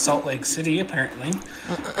down in Salt Lake City, apparently.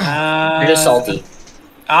 You're just salty.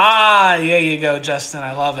 There you go, Justin.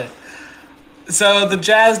 I love it. So the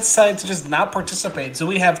Jazz decided to just not participate. So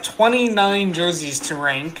we have 29 jerseys to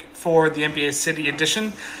rank for the NBA City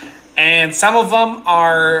edition. And some of them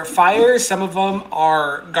are fire, some of them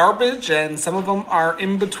are garbage, and some of them are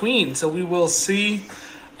in between. So we will see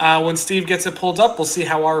when Steve gets it pulled up. We'll see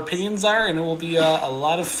how our opinions are, and it will be a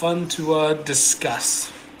lot of fun to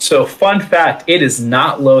discuss. So, fun fact, it is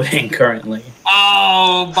not loading currently.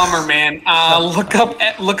 Oh, bummer, man.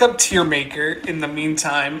 Look up Tier Maker in the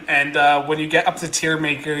meantime, and when you get up to Tier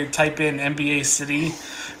Maker, type in NBA City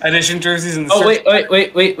edition jerseys. In the wait!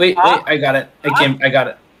 I got it. I got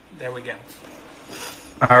it. There we go.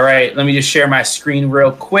 All right, let me just share my screen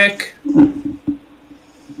real quick.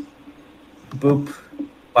 Boop.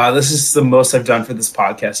 Wow, this is the most I've done for this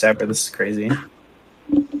podcast ever. This is crazy.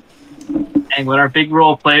 And when our big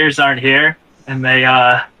role players aren't here, and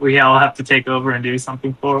we all have to take over and do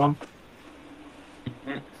something for them.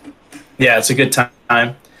 Yeah, it's a good time.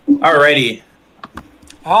 Alrighty.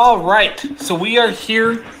 All right. So we are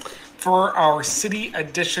here for our City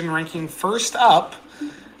Edition ranking. First up,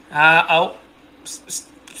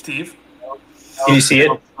 Steve. Can you see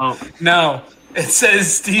it? No. It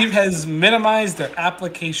says Steve has minimized their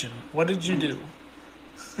application. What did you do?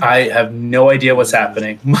 I have no idea what's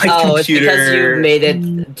happening. My computer. It's because you made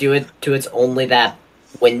it do it to its only that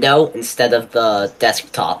window instead of the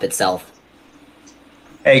desktop itself.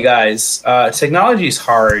 Hey guys, technology is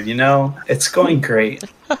hard, you know? It's going great.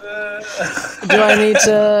 Do I need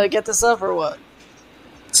to get this up or what?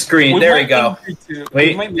 Screen, there we go.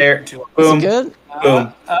 Wait, there. Boom. Is it good?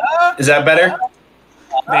 Boom. Is that better?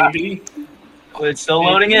 Maybe. It's still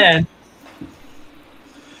loading in.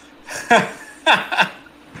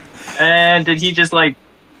 And did he just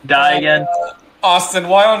die again? Austin,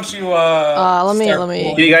 why don't you let me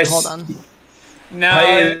you guys hold on. No,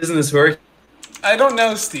 why doesn't this work? I don't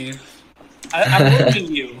know, Steve. I'm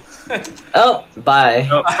looking you. Oh, bye.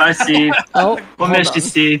 Oh, bye, Steve. We'll miss you,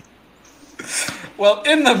 Steve. Well,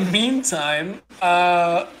 in the meantime,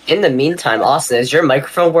 Austin, is your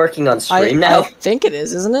microphone working on stream now? I think it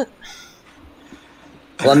is, isn't it?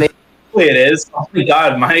 Let me. It is. Oh my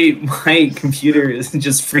god, my computer is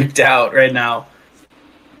just freaked out right now.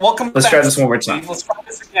 Welcome. Let's try this one more time. Steve. Let's try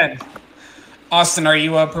this again. Austin, are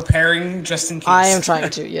you preparing just in case? I am trying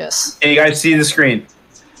to. Yes. Can you guys see the screen?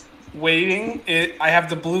 Waiting. I have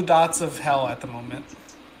the blue dots of hell at the moment.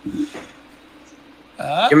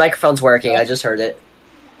 Your microphone's working. I just heard it.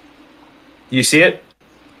 You see it?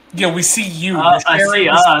 Yeah, we see you. I see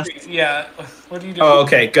us. Yeah. What are you doing? Oh,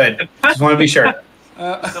 okay, good. Just want to be sure.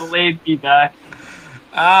 Delayed feedback.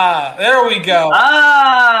 There we go.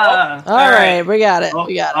 All right, we got it.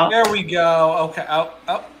 There we go. Okay.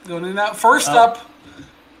 Going in now. First up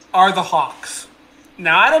are the Hawks.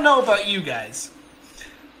 Now, I don't know about you guys,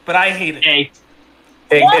 but I hate it. A.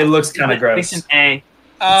 It looks kind of gross. It's an A. It's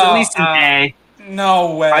at least an A.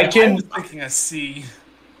 No way. I was thinking a C.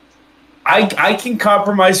 I can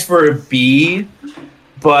compromise for a B,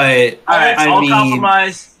 but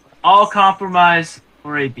I'll compromise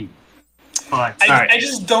for a B. But I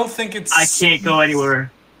just don't think it's. I can't go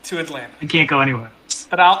anywhere to Atlanta. I can't go anywhere.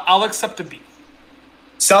 But I'll accept a B.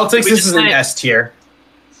 Celtics. This is an S tier.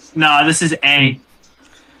 No, this is A.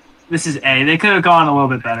 This is A. They could have gone a little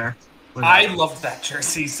bit better. I love that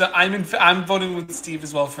jersey, so I'm voting with Steve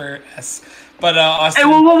as well for S. But Austin, hey,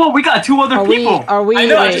 whoa! We got two other people. Are we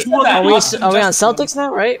on Celtics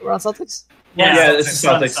now? Right? We're on Celtics. Yeah, this is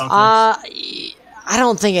Celtics. I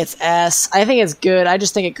don't think it's S. I think it's good. I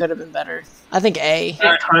just think it could have been better. I think A. It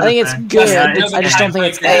could I think have it's been. good. Yeah, I just don't think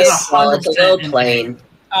it's A, S. well, it's a little plain.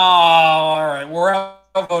 Oh, all right. We're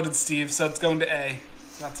outvoted, Steve, so it's going to A.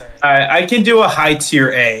 That's all right. All right, I can do a high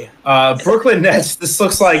tier A. Brooklyn Nets. This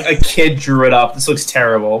looks like a kid drew it up. This looks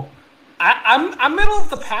terrible. I'm middle of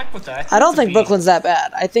the pack with that. I don't it's a think B. Brooklyn's that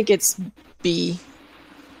bad. I think it's B.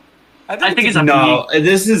 I think it's a No, B.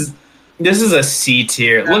 this is a C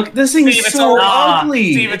tier. Look, this thing is Steve, it's so already-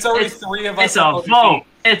 ugly. Steve, it's already three of us. It's a that voted vote.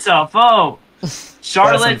 It's a vote.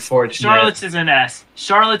 unfortunate. Charlotte's is an S.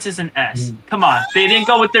 Charlotte's is an S. Come on. They didn't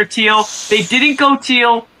go with their teal. They didn't go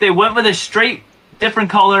teal. They went with a straight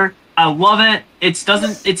different color. I love it. It's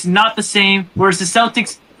not the same. Whereas the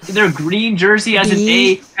Celtics, their green jersey as an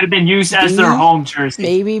A could have been used as their home jersey.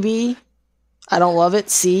 Maybe B. I don't love it.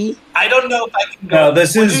 C. I don't know if I can go. No,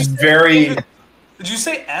 this is very. Did you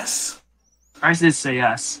say S? I did say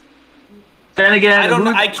yes. Then again, I don't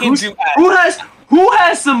know. I can't do S. Who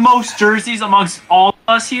has the most jerseys amongst all of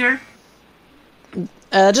us here?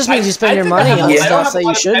 It just means you spend I your think money I have on a- I don't stuff have that a you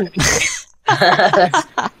lot of shouldn't.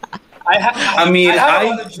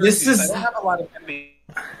 This is I don't have a lot of NBA.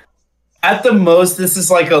 at the most. This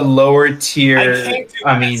is like a lower tier. I can't do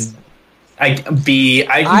I mean, S. B.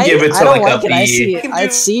 I can give it I to don't like a it. I B. see can it. do-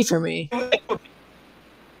 It's C for me.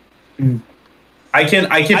 I can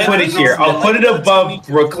put it don't here. know. I'll put it above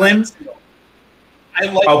Brooklyn. I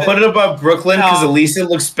like I'll put it above Brooklyn because No. at least it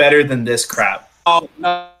looks better than this crap. Oh,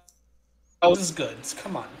 no. Oh, this is good.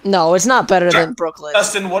 Come on, No, it's not better than Brooklyn.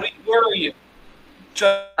 Justin. Where are you?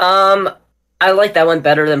 I like that one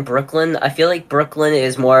better than Brooklyn. I feel like Brooklyn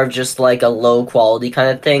is more of just like a low quality kind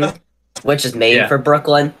of thing, which is made Yeah. for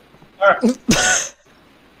Brooklyn.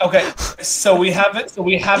 Okay, so we have it. So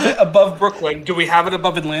we have it above Brooklyn. Do we have it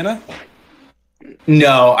above Atlanta?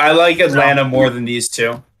 No, I like Atlanta more than these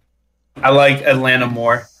two. I like Atlanta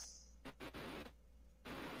more.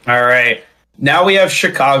 All right. Now we have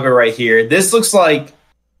Chicago right here. This looks like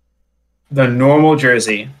the normal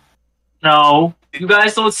jersey. No, you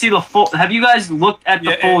guys don't see the full. Have you guys looked at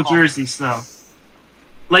the Yeah, full yeah. jerseys though?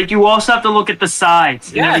 Like you also have to look at the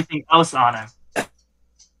sides Yeah. and everything else on it.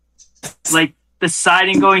 Like the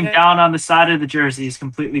siding going down on the side of the jersey is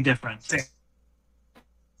completely different.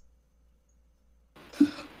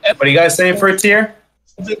 What are you guys saying for a tier?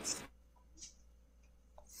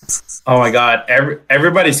 Oh my god,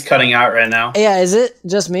 everybody's cutting out right now. Yeah, is it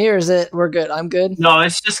just me or is it we're good? I'm good. No,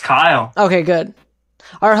 it's just Kyle. Okay, good.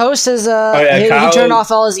 Our host has yeah, he Kyle- turned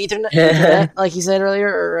off all his Ethernet, like he said earlier,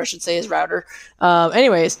 or I should say his router.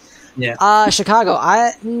 Anyways, Yeah. Chicago.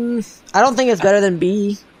 I don't think it's better than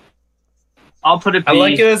B. I'll put it B. I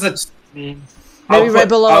like it as a. Maybe right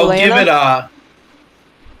below I'll Atlanta. give it a.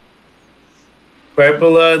 Right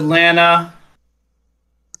below Atlanta.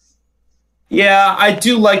 Yeah, I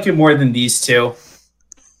do like it more than these two.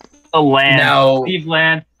 the land. No.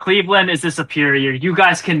 Cleveland is the superior. You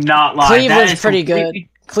guys cannot lie. Cleveland's That is pretty good. completely-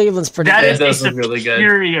 Cleveland's pretty That good. is a does look really good.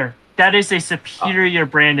 superior. That is a superior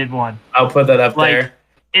branded one. I'll put that up Like- there.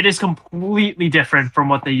 It is completely different from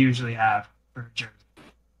what they usually have for a jersey.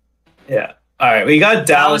 Yeah. All right, we got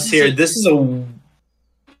Dallas is here. a- This is a.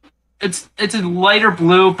 It's a lighter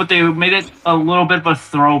blue, but they made it a little bit of a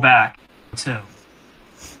throwback too.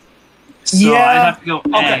 So Yeah. I'd have to go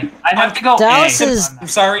A. Okay. I'd have to go Dallas A. is- I'm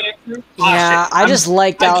sorry, Andrew. Yeah, I just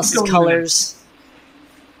like I keep Dallas's going with colors.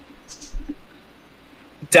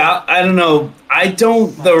 I don't know. I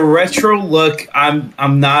don't the retro look.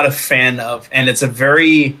 I'm not a fan of, and it's a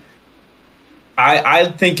very. I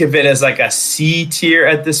think of it as like a C tier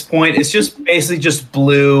at this point. It's just basically just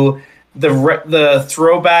blue. The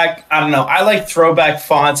throwback. I don't know. I like throwback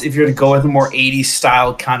fonts if you're to go with a more 80s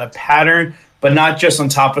style kind of pattern, but not just on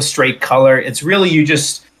top of straight color. It's really you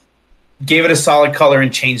just gave it a solid color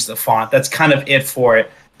and changed the font. That's kind of it for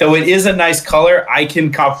it. Though it is a nice color, I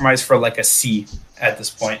can compromise for like a C at this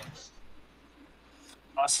point.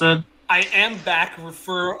 Austin. I am back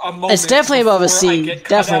for a moment. It's definitely above a before I C. get cut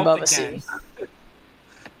Definitely out above a C. again.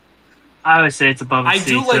 I would say it's above a I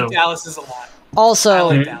C do too. like Dallas's a lot. I Also,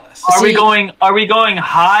 like Dallas. Are we See- going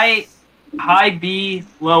high B,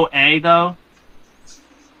 low A though?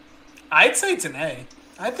 I'd say it's an A.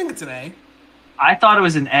 I think it's an A. I thought it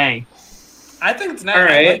was an A. I think it's an A. All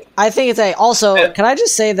right. Like, I think it's A. Also, can I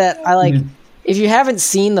just say that I like if you haven't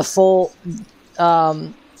seen the full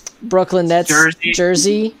Brooklyn Nets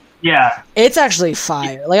jersey, Yeah, it's actually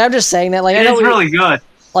fire. Like I'm just saying that. Like I it know is really good.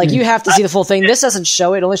 like you have to see the full thing. This doesn't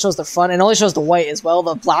show it; it only shows the front and only shows the white as well.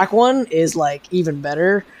 The black one is like even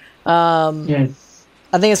better.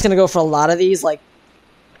 I think it's gonna go for a lot of these. Like,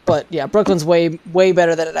 but yeah, Brooklyn's way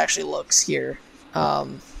better than it actually looks here.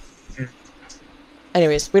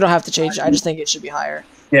 anyways, we don't have to change it. I just think it should be higher.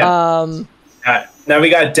 Yeah. Now we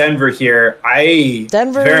got Denver here. I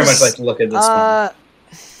very much like to look at this one.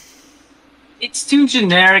 It's too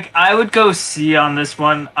generic. I would go C on this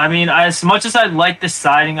one. I mean, as much as I like the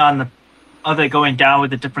siding on the of it going down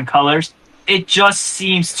with the different colors, it just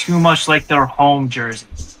seems too much like their home jersey.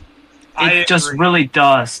 It just really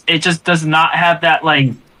does. It just does not have that,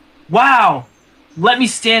 like, wow, let me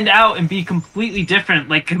stand out and be completely different.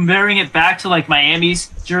 Like, comparing it back to, like, Miami's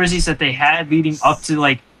jerseys that they had leading up to,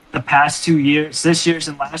 like, the past 2 years, this year's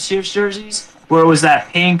and last year's jerseys, where it was that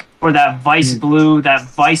pink or that Vice blue, that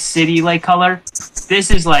Vice City-like color.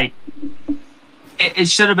 This is, like, it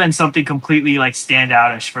should have been something completely, like,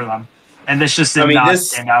 standoutish for them. And this just did not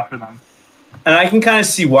stand out for them. And I can kind of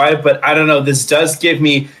see why, but I don't know. This does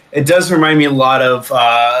it does remind me a lot of,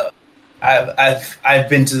 I've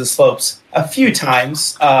been to the slopes a few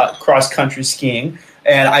times, cross-country skiing,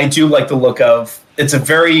 and I do like the look of, it's a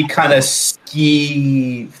very kind of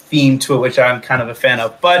ski theme to it, which I'm kind of a fan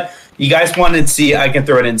of. But you guys wanted C, I can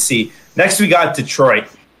throw it in C. Next we got Detroit.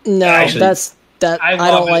 No, actually, I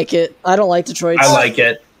don't like it. I don't like Detroit. I like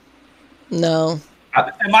it. No.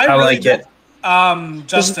 Am I really like it?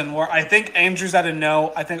 Justin, where I think Andrew's at a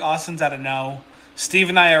no. I think Austin's at a no. Steve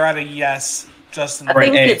and I are at a yes. Justin, I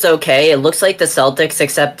think it's okay. It looks like the Celtics,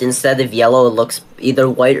 except instead of yellow, it looks either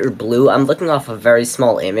white or blue. I'm looking off a very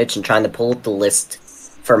small image and trying to pull up the list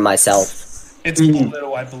for myself. It's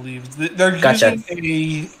blue, I believe. They're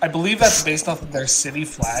using I believe that's based off of their city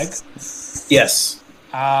flag. Yes.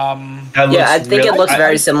 I think it looks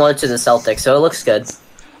very similar to the Celtics, so it looks good.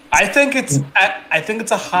 I think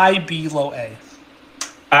it's a high B, low A.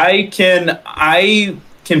 I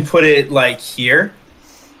can put it like here.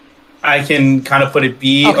 I can kind of put it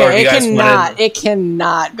B. Okay, or you guys it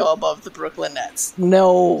cannot go above the Brooklyn Nets.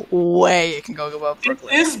 No way it can go above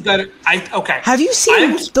Brooklyn. It is better. Have you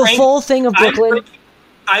seen the full thing of Brooklyn?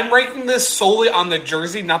 I'm ranking this solely on the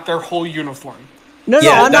jersey, not their whole uniform. No,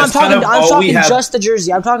 I'm talking just the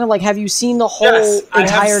jersey. I'm talking like, have you seen the whole entirety?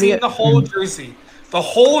 I have seen the whole jersey. The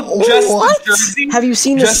whole the jersey. Have you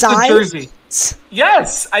seen the side? Jersey.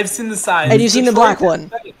 Yes, I've seen the side. And you've seen the black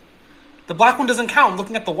one. The black one doesn't count. I'm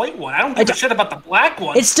looking at the white one. I don't give a shit about the black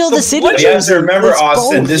one. It's still the city jersey. You have to remember,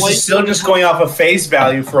 Austin, this is still just going off of face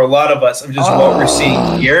value for a lot of us of just what we're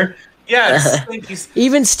seeing here. Yes. Thank you.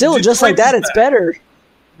 Even still, just like that, it's better.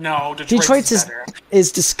 No, Detroit's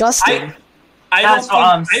is disgusting. That's what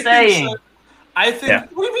I'm saying. I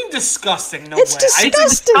think. What do you mean disgusting? No it's way.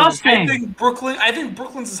 Disgusting. I think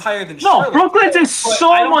Brooklyn's is higher than Charlotte. No, Brooklyn's is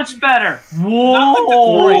so much better.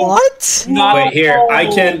 Whoa! What? Wait, here I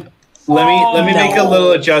can. Let me make a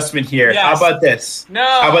little adjustment here. Yes. How about this? No.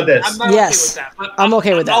 How about this? I'm not okay with that. But I'm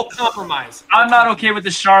okay with that. I'll compromise. I'm not okay with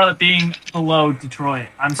the Charlotte being below Detroit.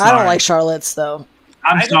 I'm sorry. I don't like Charlotte's though.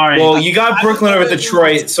 I'm sorry. Well, you got Brooklyn over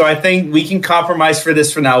Detroit, so I think we can compromise for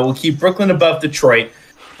this for now. We'll keep Brooklyn above Detroit,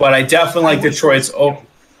 but I definitely like Detroit's. Oh,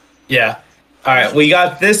 yeah. All right, we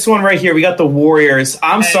got this one right here. We got the Warriors.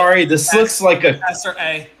 I'm sorry, this looks like a S or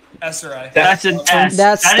A. S or A. That's an S.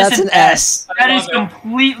 That's an S. That is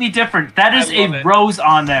completely different. That is a rose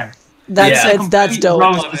on there. That's dope.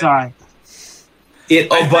 Rose design.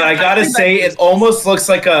 But I gotta say, it almost looks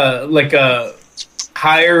like a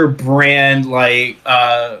higher brand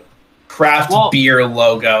craft beer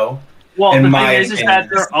logo. Well, in the my thing is that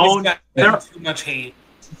they're too much hate.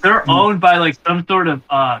 They're owned by like some sort of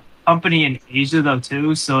company in Asia though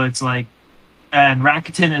too. So it's like, and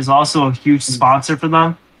Rakuten is also a huge sponsor for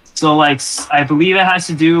them. So, like, I believe it has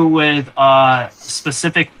to do with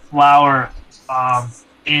specific flour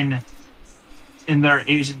in their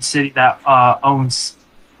Asian city that owns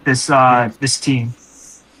this team.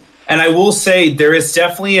 And I will say there is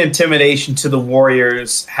definitely intimidation to the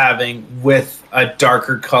Warriors having with a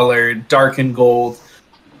darker color, dark and gold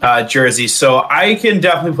jersey. So I can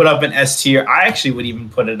definitely put up an S tier. I actually would even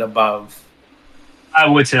put it above. I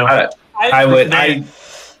would too. I would.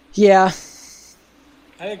 Yeah.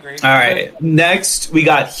 I agree. All right. Next, we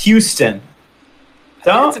got Houston.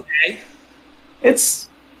 It's an A. It's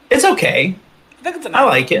okay. I think it's an A. I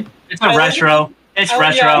like it. It's a retro. It's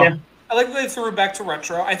retro. Yeah. I like that they threw it back to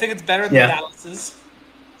retro. I think it's better than Dallas's.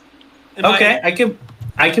 Okay, I can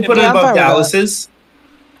put it above Dallas's.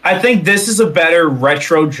 I think this is a better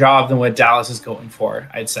retro job than what Dallas is going for,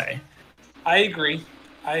 I'd say. I agree.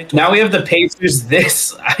 Now we have the Pacers.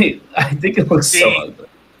 I think it looks so ugly.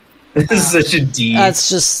 This is such a D. That's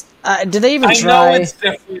just. Did they even try?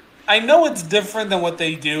 I know it's different than what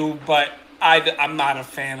they do, but I'm not a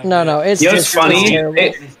fan of it. No, it's just funny.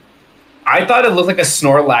 I thought it looked like a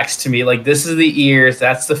Snorlax to me. Like, this is the ears,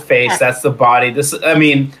 that's the face, that's the body.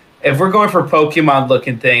 if we're going for Pokemon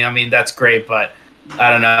looking thing, I mean that's great, but I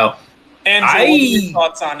don't know. Andrew, what are your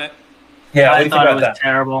thoughts on it? Yeah, I thought it was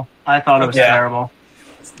terrible. I thought it was terrible.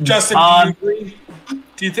 Justin, do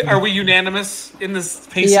you agree? Are we unanimous in this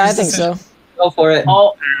Pacers? Yeah, I think so. Go for it.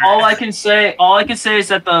 All I can say is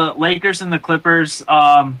that the Lakers and the Clippers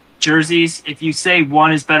jerseys, if you say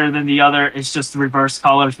one is better than the other, it's just the reverse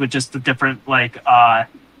colors with just the different I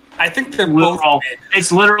think they're both.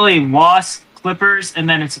 It's literally lost Clippers and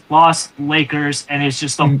then it's lost Lakers, and it's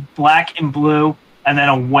just a black and blue and then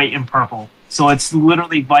a white and purple. So it's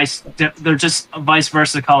literally they're just a vice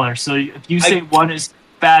versa color. So if you say one is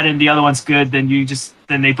bad and the other one's good, then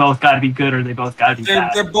they both got to be good or they both got to be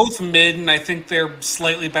bad. They're both mid, and I think they're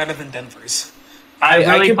slightly better than Denver's. I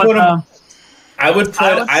can put them. I would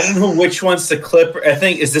put. I don't know which one's the Clipper. I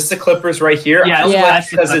think is this the Clippers right here? Yeah,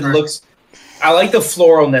 because it looks. I like the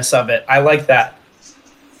floralness of it. I like that.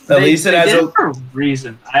 At least it has for a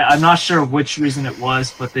reason. I'm not sure which reason it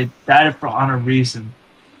was, but they did it on a reason.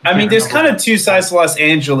 I mean, there's kind of two sides to Los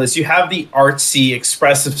Angeles. You have the artsy,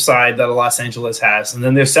 expressive side that Los Angeles has, and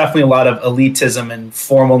then there's definitely a lot of elitism and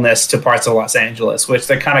formalness to parts of Los Angeles, which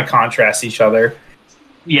they kind of contrast each other.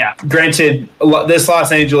 Yeah. Granted, this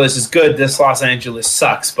Los Angeles is good. This Los Angeles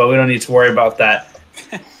sucks, but we don't need to worry about that.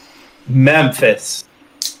 Memphis.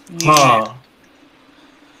 Huh.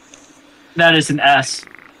 That is an S.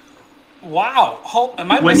 Wow.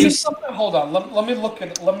 Am I missing something? Hold on. Let me look at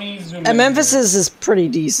it. Let me zoom in. And Memphis is pretty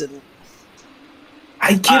decent.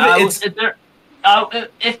 I give it...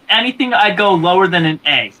 if anything, I'd go lower than an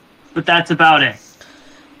A. But that's about it.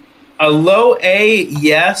 A low A,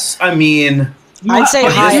 yes. I mean... I'd say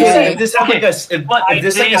high A.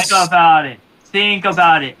 Think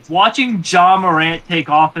about it. Watching John Morant take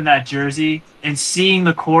off in that jersey and seeing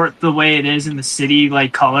the court the way it is in the city,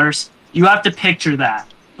 like colors, you have to picture that.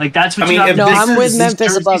 Like that's what you have to. No, I'm with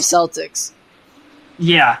Memphis above Celtics.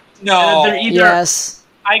 Yeah. No. They're either. Yes.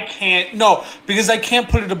 I can't. No, because I can't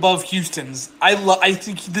put it above Houston's. I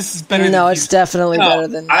think this is better. No, than it's definitely better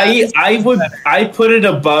than. I put it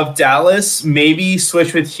above Dallas. Maybe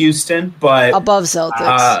switch with Houston, but above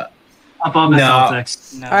Celtics. Above the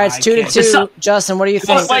Celtics. No, all right, it's 2-2. Justin, what do you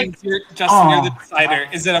think? Justin, you're the decider.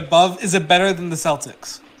 Is it above? Is it better than the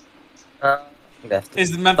Celtics?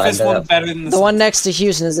 Is the Memphis one better than the one next to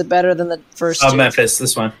Houston? Is it better than the first two? Memphis,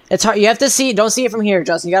 this one. It's hard. You have to see. Don't see it from here,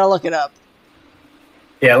 Justin. You got to look it up.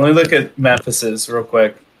 Yeah, let me look at Memphis's real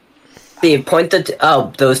quick.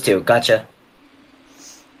 Those two. Gotcha.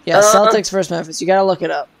 Yeah, Celtics versus Memphis. You got to look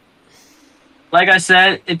it up. Like I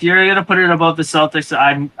said, if you're gonna put it above the Celtics,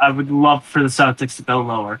 I would love for the Celtics to go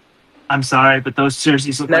lower. I'm sorry, but those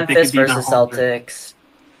jerseys look like they could be versus Celtics.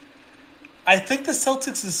 I think the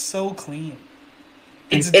Celtics is so clean.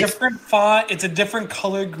 It's a different font. It's a different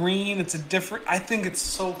color green. It's a different. I think it's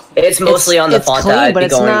so clean. It's mostly on the font clean, that I'd be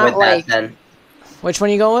going with like, that then. Which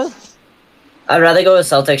one are you going with? I'd rather go with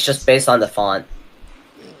Celtics just based on the font.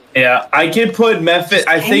 Yeah, I can put Memphis.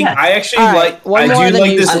 I think I actually like. I do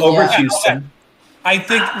like this over Houston. Okay. I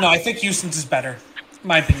think Houston's is better.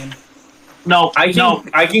 My opinion.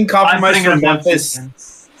 I can compromise for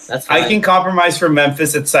Memphis. That's fine. I can compromise for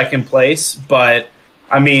Memphis at second place, but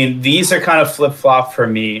I mean these are kind of flip flop for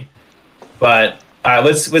me. But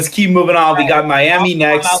let's keep moving on. We got Miami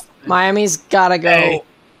next. Miami's gotta go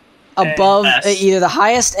above either the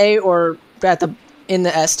highest A or in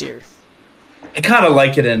the S tier. I kind of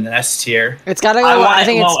like it in the S tier. It's gotta go. I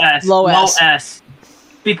think it's low S.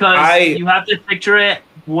 Because you have to picture it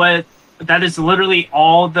with that is literally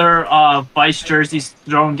all their Vice jerseys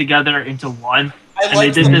thrown together into one. And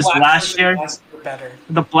they did this last year.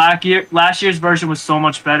 Last year's version was so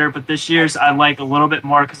much better, but this year's I like a little bit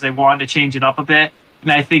more because they wanted to change it up a bit.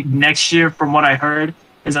 And I think next year, from what I heard,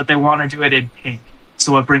 is that they want to do it in pink,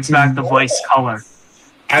 so it brings back the Vice color.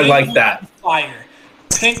 I like that. Fire.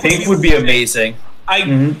 Pink would be amazing. I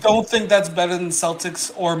don't think that's better than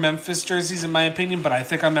Celtics or Memphis jerseys, in my opinion, but I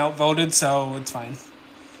think I'm outvoted, so it's fine.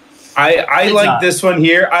 I like this one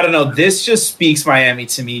here. I don't know. This just speaks Miami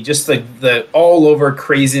to me. Just the all over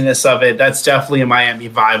craziness of it. That's definitely a Miami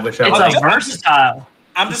vibe, which I like. It's versatile.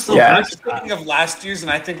 I'm just thinking of last year's,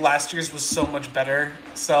 and I think last year's was so much better.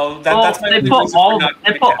 So that's my they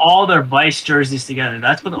put all their Vice jerseys together.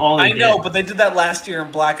 That's what all they did. I know, but they did that last year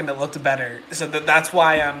in black, and it looked better. So that's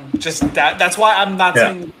why I'm just That's why I'm not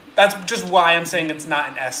saying. That's just why I'm saying it's not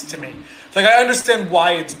an S to me. Like I understand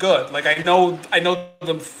why it's good. Like I know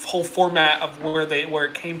the whole format of where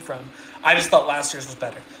it came from. I just thought last year's was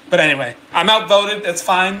better. But anyway, I'm outvoted. It's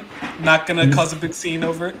fine. I'm not gonna cause a big scene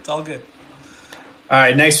over it. It's all good. All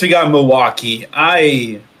right, next we got Milwaukee.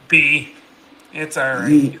 B. It's all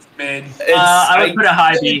right. It's mid. I would put a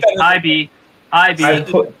high B. High B. High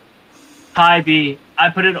B. High B. I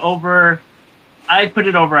put it over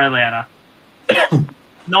Atlanta.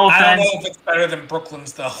 No offense. I don't know if it's better than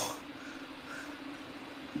Brooklyn's though.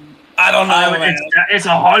 I don't know. It's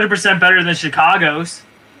 100% better than Chicago's.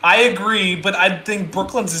 I agree, but I think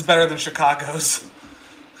Brooklyn's is better than Chicago's.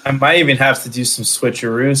 I might even have to do some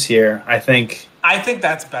switcheroos here. I think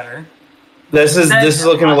that's better. This is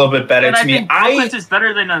looking a little bit better to me. Brooklyn's is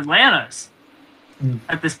better than Atlanta's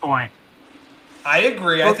at this point. I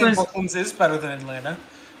agree. I think Brooklyn's is better than Atlanta.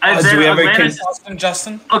 Do we have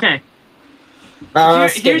Justin? Okay.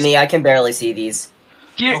 Skip me. I can barely see these.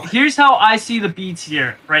 Here's how I see the beats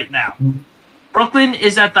here right now. Brooklyn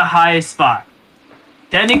is at the highest spot.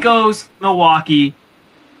 Then it goes Milwaukee.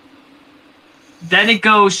 Then it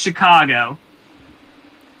goes Chicago.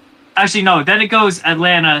 Actually, no. Then it goes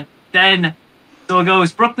Atlanta. So it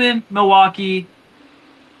goes Brooklyn, Milwaukee,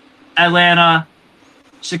 Atlanta,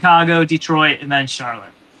 Chicago, Detroit, and then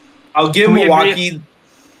Charlotte. I'll give Milwaukee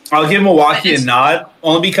a nod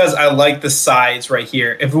only because I like the size right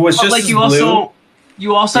here. If it was just like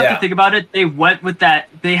you also have to think about it. They went with that.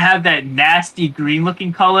 They have that nasty green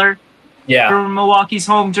looking color. Yeah. For Milwaukee's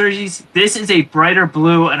home jerseys, this is a brighter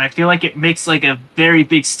blue, and I feel like it makes like a very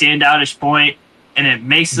big standoutish point, and it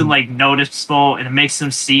makes them like noticeable, and it makes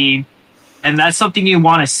them seen, and that's something you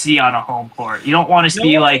want to see on a home court. You don't want to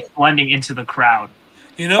be like blending into the crowd.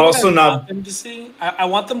 You know, also what I want them to see. I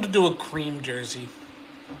want them to do a cream jersey.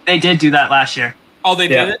 They did do that last year. Oh, they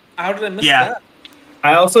did it? How did I miss that?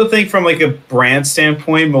 I also think from like a brand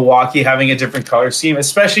standpoint, Milwaukee having a different color scheme,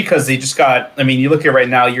 especially because they just got. I mean, you look at right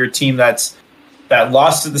now, you're a team that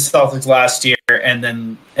lost to the Celtics last year, and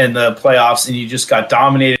then in the playoffs, and you just got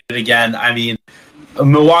dominated again. I mean,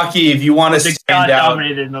 Milwaukee, if you want to stand out,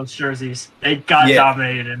 dominated in those jerseys. They got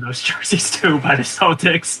dominated in those jerseys too by the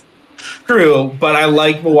Celtics. True, but I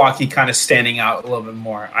like Milwaukee kind of standing out a little bit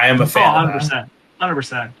more. I am a fan. 100%.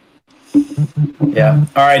 100%. Yeah.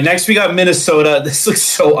 All right. Next, we got Minnesota. This looks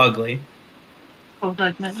so ugly. Oh,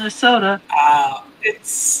 like Minnesota.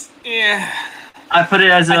 It's I put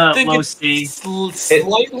it as a low C.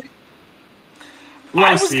 Slightly.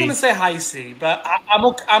 I was going to say high C, but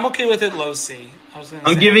I'm okay with it low C.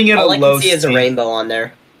 I'm giving it a low C. As a rainbow on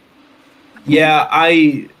there. Yeah,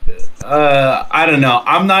 I don't know.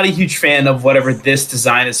 I'm not a huge fan of whatever this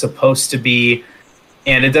design is supposed to be.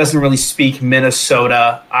 And it doesn't really speak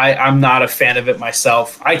Minnesota. I'm not a fan of it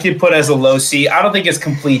myself. I could put it as a low C. I don't think it's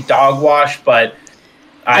complete dog wash, but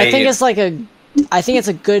I think it's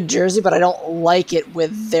a good jersey, but I don't like it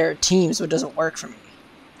with their team, so it doesn't work for me.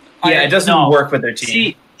 Yeah, it doesn't work with their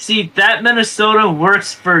team. See, that Minnesota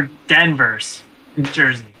works for Denver's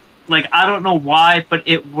jersey. Like, I don't know why, but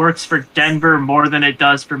it works for Denver more than it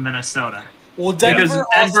does for Minnesota. Well, because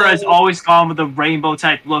Denver has always gone with a rainbow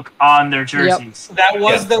type look on their jerseys. Yep. That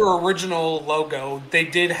was their original logo. They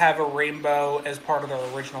did have a rainbow as part of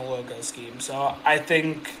their original logo scheme, so I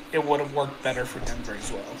think it would have worked better for Denver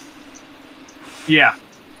as well. Yeah.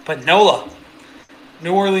 But NOLA,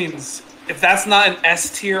 New Orleans, if that's not an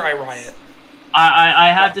S tier, I riot. I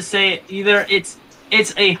have to say either it's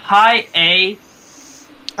a high A.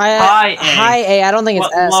 High A. I don't think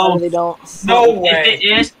it's S. I really don't. No way.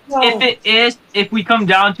 If we come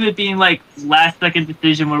down to it being like last second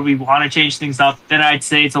decision where we want to change things up, then I'd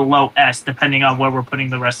say it's a low S, depending on where we're putting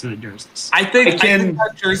the rest of the jerseys. I think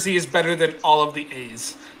that jersey is better than all of the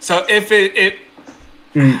A's. So if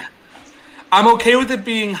I'm okay with it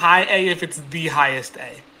being high A if it's the highest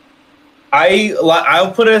A.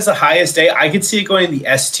 I'll put it as the highest A. I could see it going in the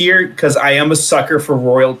S tier because I am a sucker for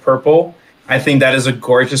royal purple. I think that is a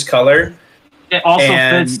gorgeous color. It also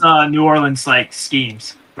fits New Orleans like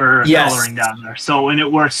schemes for coloring down there. And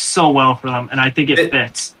it works so well for them, and I think it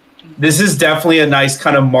fits. This is definitely a nice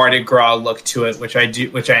kind of Mardi Gras look to it, which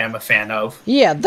I am a fan of. Yeah.